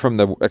apart from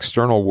the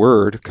external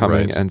word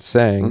coming right. and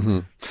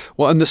saying...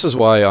 Well, and this is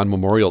why on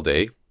Memorial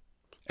Day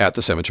at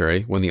the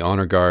cemetery, when the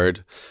honor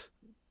guard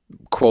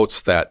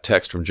quotes that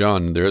text from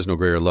John, there is no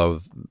greater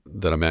love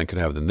that a man could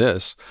have than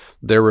this,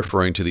 they're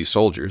referring to these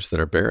soldiers that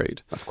are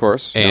buried. Of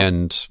course.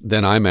 And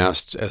then I'm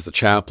asked as the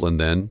chaplain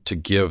then to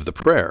give the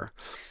prayer.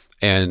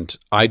 And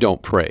I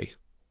don't pray,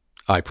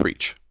 I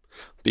preach.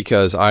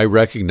 Because I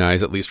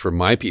recognize, at least for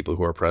my people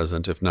who are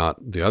present, if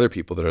not the other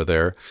people that are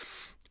there,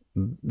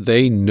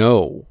 they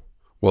know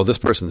Well, this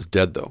person's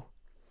dead, though.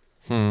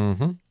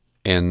 Mm-hmm.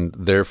 And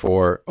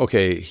therefore,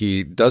 okay,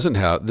 he doesn't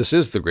have, this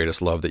is the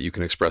greatest love that you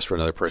can express for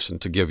another person,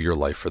 to give your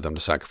life for them,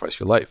 to sacrifice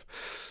your life.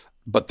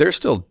 But they're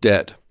still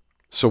dead.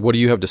 So what do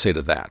you have to say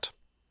to that?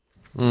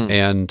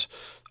 And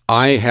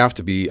I have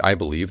to be, I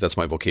believe, that's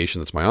my vocation,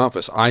 that's my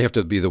office. I have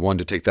to be the one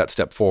to take that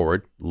step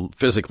forward.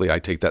 Physically, I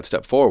take that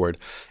step forward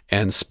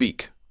and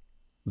speak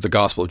the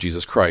gospel of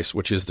Jesus Christ,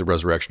 which is the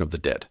resurrection of the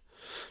dead.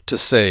 To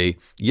say,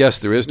 yes,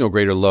 there is no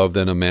greater love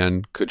than a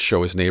man could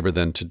show his neighbor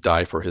than to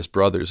die for his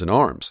brothers in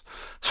arms.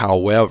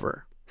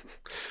 However,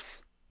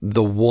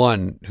 the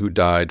one who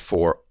died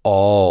for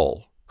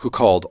all, who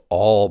called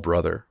all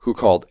brother, who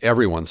called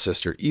everyone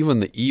sister, even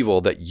the evil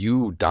that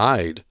you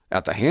died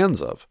at the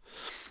hands of,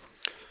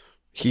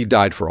 he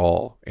died for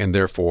all, and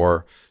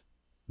therefore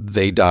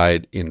they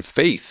died in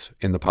faith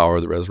in the power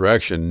of the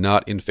resurrection,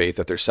 not in faith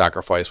that their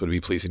sacrifice would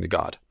be pleasing to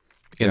God.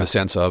 In the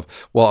sense of,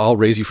 well, I'll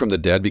raise you from the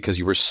dead because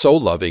you were so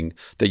loving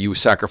that you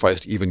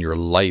sacrificed even your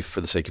life for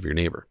the sake of your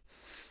neighbor.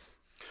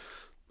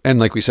 And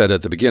like we said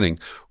at the beginning,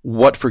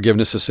 what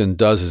forgiveness of sin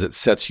does is it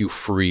sets you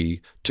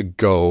free to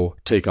go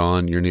take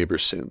on your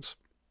neighbor's sins,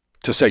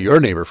 to set your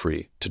neighbor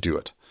free to do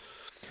it.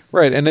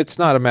 Right, and it's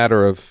not a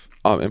matter of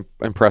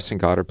impressing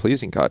God or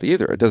pleasing God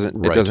either. It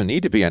doesn't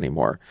need to be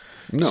anymore.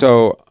 No.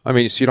 So, I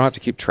mean, so you don't have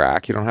to keep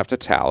track. You don't have to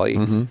tally.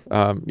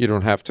 Mm-hmm. You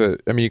don't have to,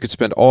 I mean, you could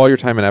spend all your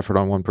time and effort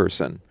on one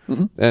person.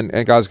 Mm-hmm.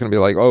 And God's going to be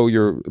like, oh,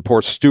 you're a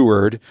poor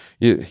steward.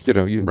 You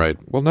know, right.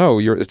 Well, no,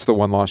 it's the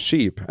one lost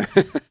sheep.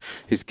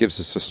 He gives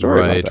us a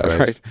story about that,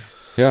 right?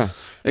 Yeah.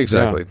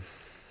 Exactly.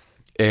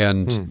 Yeah.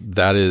 And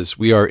that is,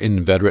 we are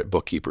inveterate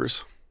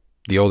bookkeepers.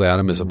 The old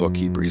Adam is a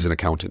bookkeeper. He's an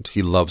accountant.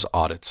 He loves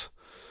audits.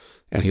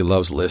 And he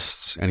loves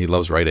lists, and he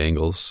loves right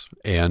angles,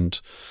 and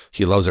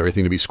he loves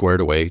everything to be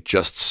squared away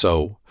just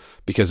so,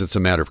 because it's a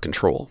matter of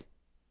control.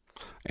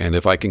 And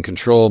if I can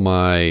control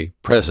my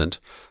present,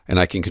 and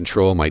I can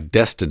control my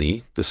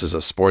destiny, this is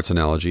a sports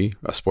analogy,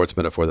 a sports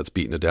metaphor that's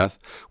beaten to death,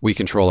 we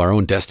control our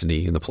own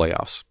destiny in the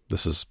playoffs.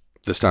 This is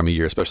this time of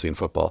year, especially in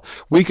football.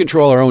 We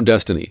control our own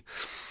destiny.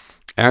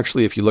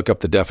 Actually, if you look up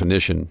the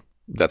definition,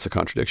 that's a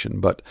contradiction,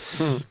 but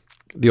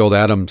the old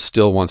Adam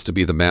still wants to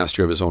be the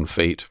master of his own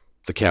fate,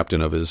 the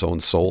captain of his own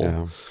soul.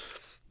 Yeah.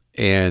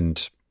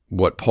 And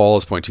what Paul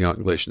is pointing out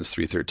in Galatians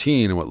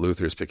 3:13 and what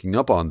Luther is picking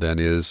up on then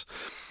is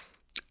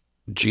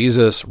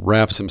Jesus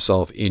wraps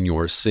himself in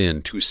your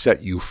sin to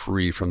set you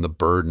free from the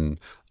burden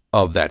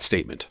of that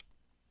statement.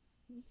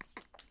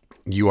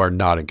 You are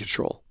not in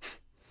control.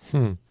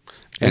 And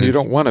you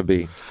don't want to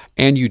be.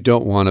 And you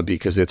don't want to be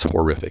because it's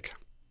horrific.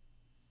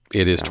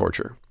 It is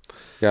torture.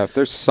 Yeah, if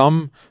there's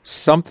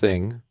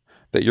something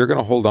that you're going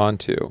to hold on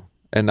to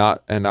and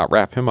not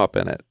wrap him up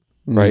in it,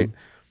 right?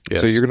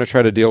 Yes. So you're going to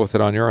try to deal with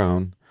it on your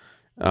own.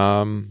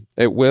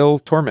 It will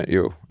torment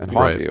you and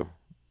haunt you.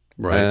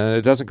 Right. And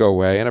it doesn't go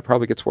away, and it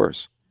probably gets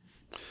worse.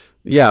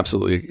 Yeah,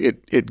 absolutely.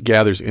 It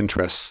gathers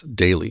interests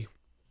daily.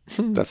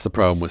 That's the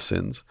problem with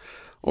sins.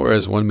 Or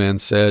as one man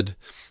said,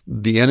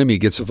 the enemy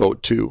gets a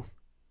vote too.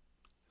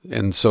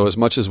 And so as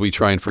much as we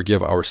try and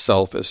forgive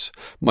ourselves, as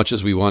much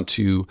as we want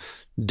to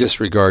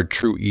disregard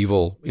true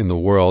evil in the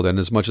world, and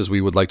as much as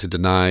we would like to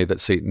deny that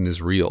Satan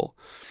is real,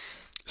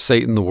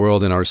 Satan, the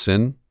world, and our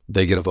sin,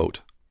 they get a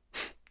vote.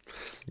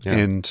 Yeah.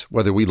 And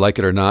whether we like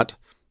it or not,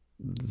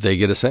 they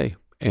get a say.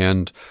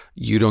 And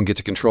you don't get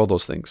to control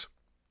those things.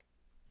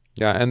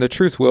 Yeah, and the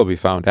truth will be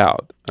found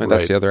out. I mean,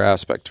 that's the other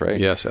aspect, right?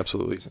 Yes,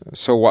 absolutely.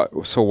 So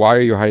why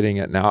are you hiding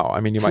it now? I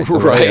mean, you might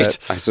delay it,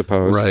 I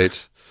suppose.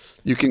 Right.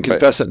 You can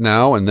confess it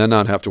now and then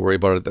not have to worry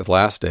about it at the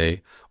last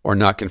day, or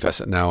not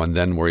confess it now and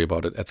then worry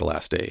about it at the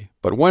last day.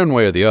 But one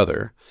way or the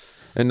other.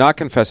 And not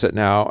confess it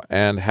now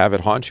and have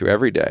it haunt you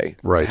every day.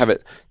 Right. Have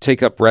it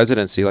take up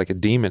residency like a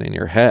demon in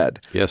your head.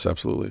 Yes,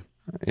 absolutely.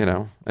 You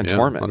know, and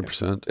torment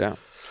 100%. You. Yeah.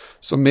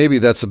 So maybe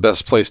that's the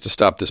best place to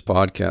stop this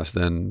podcast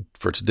then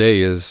for today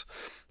is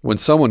when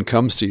someone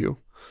comes to you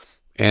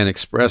and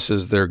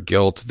expresses their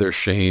guilt, their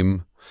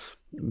shame,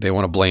 they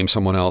want to blame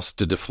someone else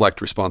to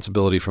deflect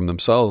responsibility from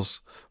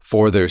themselves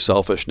for their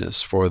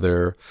selfishness, for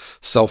their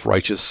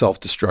self-righteous,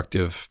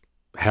 self-destructive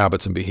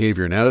habits and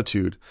behavior and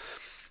attitude.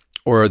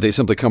 Or they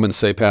simply come and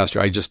say, Pastor,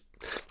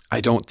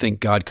 I don't think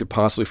God could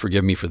possibly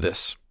forgive me for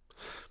this.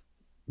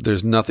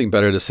 There's nothing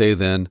better to say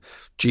than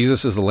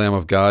Jesus is the Lamb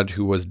of God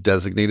who was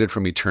designated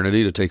from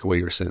eternity to take away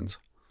your sins.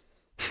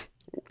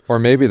 Or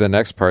maybe the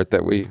next part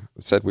that we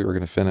said we were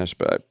going to finish,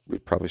 but we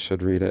probably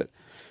should read it.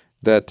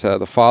 That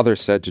the Father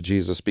said to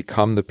Jesus,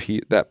 become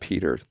that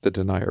Peter, the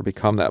denier,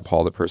 become that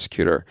Paul, the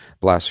persecutor,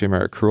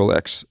 blasphemer, cruel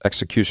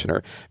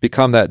executioner,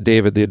 become that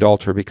David, the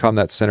adulterer, become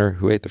that sinner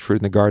who ate the fruit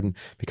in the garden,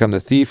 become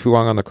the thief who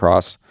hung on the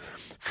cross.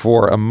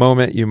 For a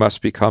moment, you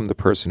must become the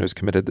person who has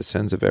committed the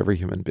sins of every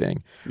human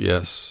being.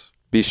 Yes.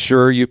 Be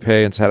sure you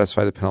pay and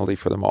satisfy the penalty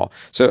for them all.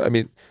 So, I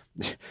mean,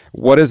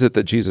 what is it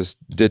that Jesus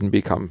didn't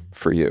become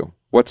for you?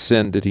 What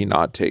sin did he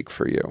not take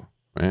for you?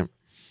 Right?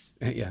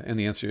 Yeah, and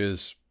the answer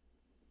is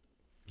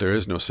there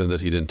is no sin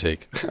that he didn't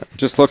take.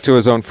 Just look to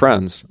his own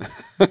friends.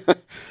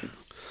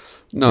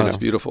 No, that's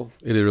beautiful.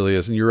 It really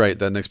is. And you're right.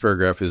 That next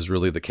paragraph is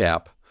really the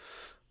cap.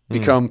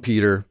 Become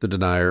Peter, the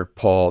denier,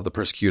 Paul, the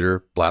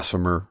persecutor,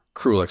 blasphemer,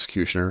 cruel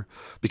executioner.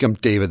 Become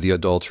David, the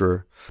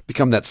adulterer.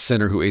 Become that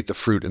sinner who ate the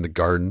fruit in the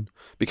garden.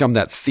 Become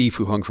that thief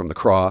who hung from the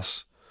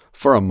cross.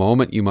 For a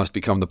moment, you must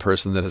become the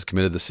person that has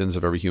committed the sins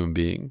of every human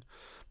being.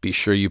 Be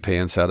sure you pay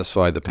and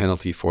satisfy the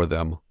penalty for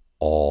them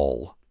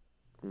all.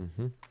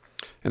 Mm-hmm.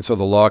 And so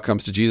the law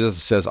comes to Jesus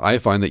and says, I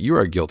find that you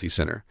are a guilty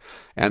sinner,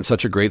 and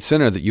such a great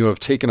sinner that you have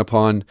taken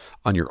upon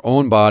on your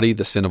own body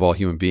the sin of all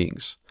human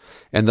beings.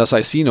 And thus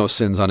I see no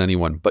sins on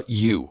anyone but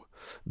you.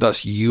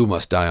 Thus you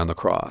must die on the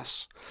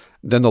cross.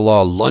 Then the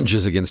law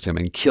lunges against him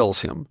and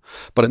kills him,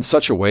 but in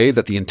such a way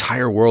that the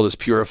entire world is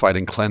purified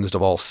and cleansed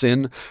of all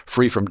sin,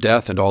 free from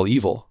death and all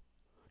evil.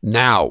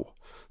 Now,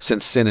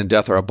 since sin and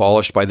death are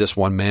abolished by this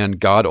one man,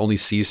 God only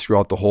sees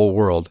throughout the whole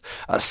world,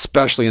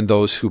 especially in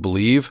those who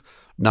believe,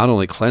 not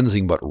only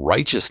cleansing but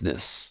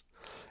righteousness.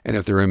 And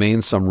if there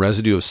remains some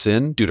residue of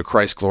sin due to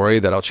Christ's glory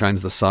that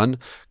outshines the sun,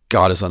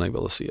 God is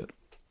unable to see it.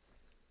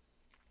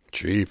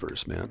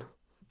 Jeepers, man.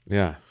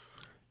 Yeah.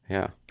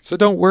 So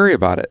don't worry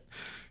about it.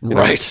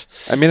 Right.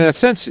 I mean,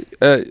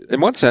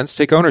 in one sense,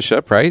 take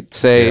ownership, right?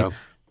 Say,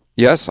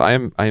 yes, I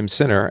am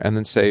sinner, and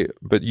then say,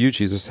 but you,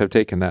 Jesus, have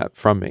taken that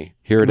from me.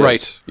 Here it is.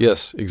 Right.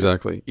 Yes,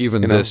 exactly.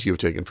 Even this you have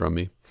taken from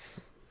me.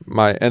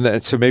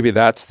 So maybe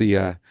that's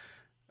the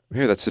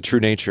true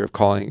nature of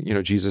calling,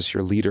 Jesus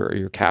your leader or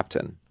your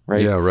captain,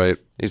 right? Yeah, right.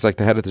 He's like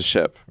the head of the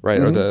ship,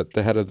 right? Mm-hmm. Or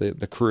the head of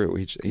the crew.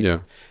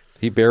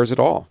 He bears it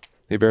all.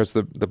 He bears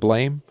the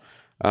blame,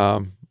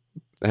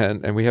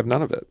 and we have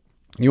none of it.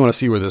 You want to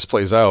see where this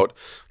plays out?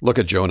 Look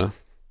at Jonah,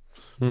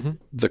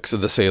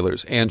 the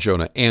sailors, and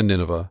Jonah, and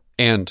Nineveh,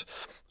 and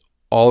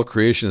all of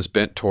creation is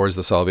bent towards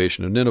the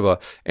salvation of Nineveh.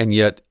 And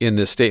yet, in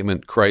this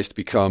statement, Christ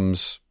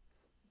becomes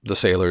the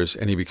sailors,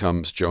 and he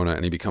becomes Jonah,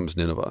 and he becomes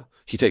Nineveh.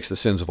 He takes the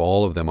sins of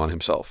all of them on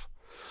himself.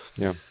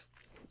 Yeah,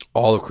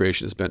 all of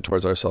creation is bent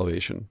towards our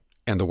salvation,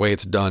 and the way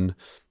it's done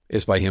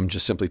is by him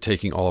just simply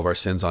taking all of our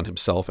sins on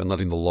himself and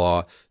letting the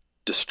law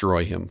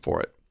destroy him for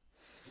it.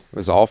 It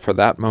was all for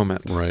that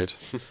moment. Right.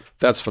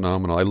 That's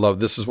phenomenal.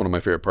 This is one of my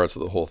favorite parts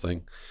of the whole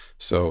thing.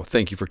 So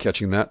thank you for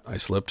catching that. I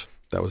slipped.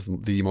 That was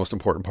the most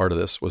important part of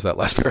this, was that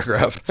last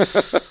paragraph.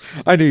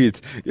 I knew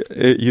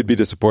you'd be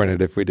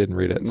disappointed if we didn't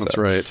read it. That's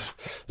right.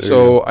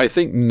 So I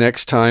think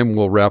next time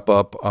we'll wrap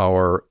up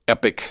our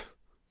epic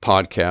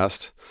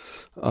podcast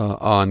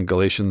on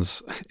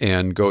Galatians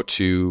and go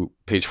to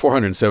page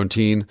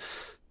 417,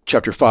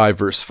 chapter 5,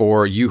 verse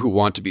 4. You who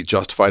want to be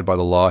justified by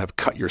the law have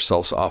cut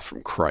yourselves off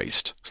from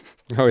Christ.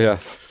 Oh,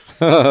 yes.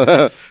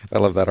 I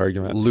love that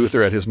argument.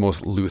 Luther at his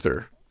most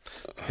Luther.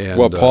 And,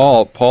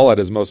 Paul at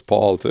his most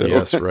Paul, too.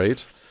 Yes,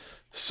 right.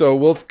 So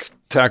we'll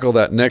tackle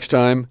that next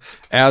time.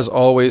 As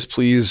always,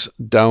 please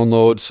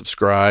download,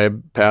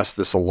 subscribe, pass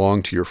this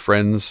along to your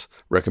friends,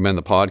 recommend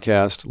the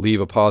podcast, leave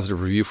a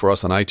positive review for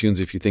us on iTunes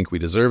if you think we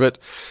deserve it.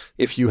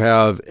 If you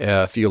have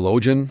a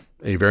theologian,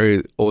 a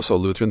very also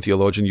Lutheran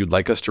theologian you'd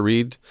like us to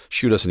read,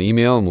 shoot us an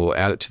email and we'll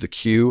add it to the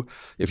queue.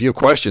 If you have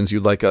questions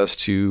you'd like us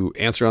to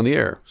answer on the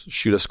air,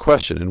 shoot us a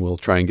question and we'll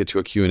try and get to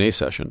a Q&A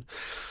session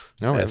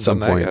at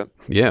some point.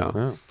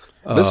 Yeah.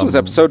 This was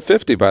episode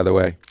 50, by the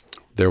way.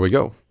 There we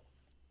go.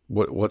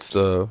 What's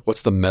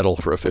the medal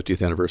for a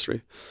 50th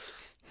anniversary?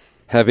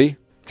 Heavy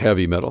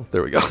metal.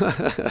 There we go.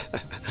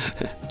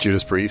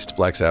 Judas Priest,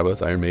 Black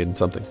Sabbath, Iron Maiden,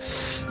 something.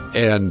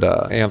 And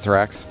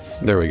Anthrax.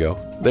 There we go.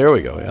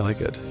 I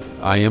like it.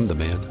 I am the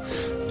man.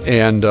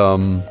 And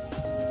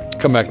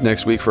come back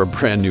next week for a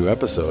brand new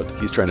episode.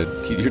 You're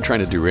trying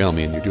to derail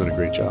me, and you're doing a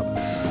great job.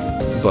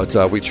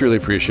 But we truly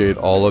appreciate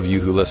all of you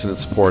who listen and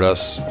support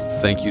us.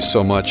 Thank you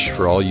so much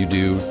for all you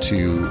do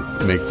to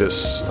make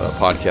this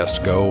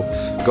podcast go.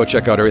 Go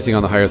check out everything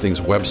on the Higher Things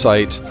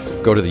website.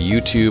 Go to the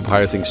YouTube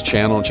Higher Things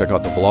channel and check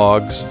out the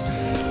vlogs.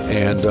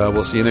 And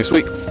we'll see you next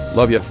week.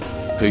 Love you.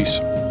 Peace.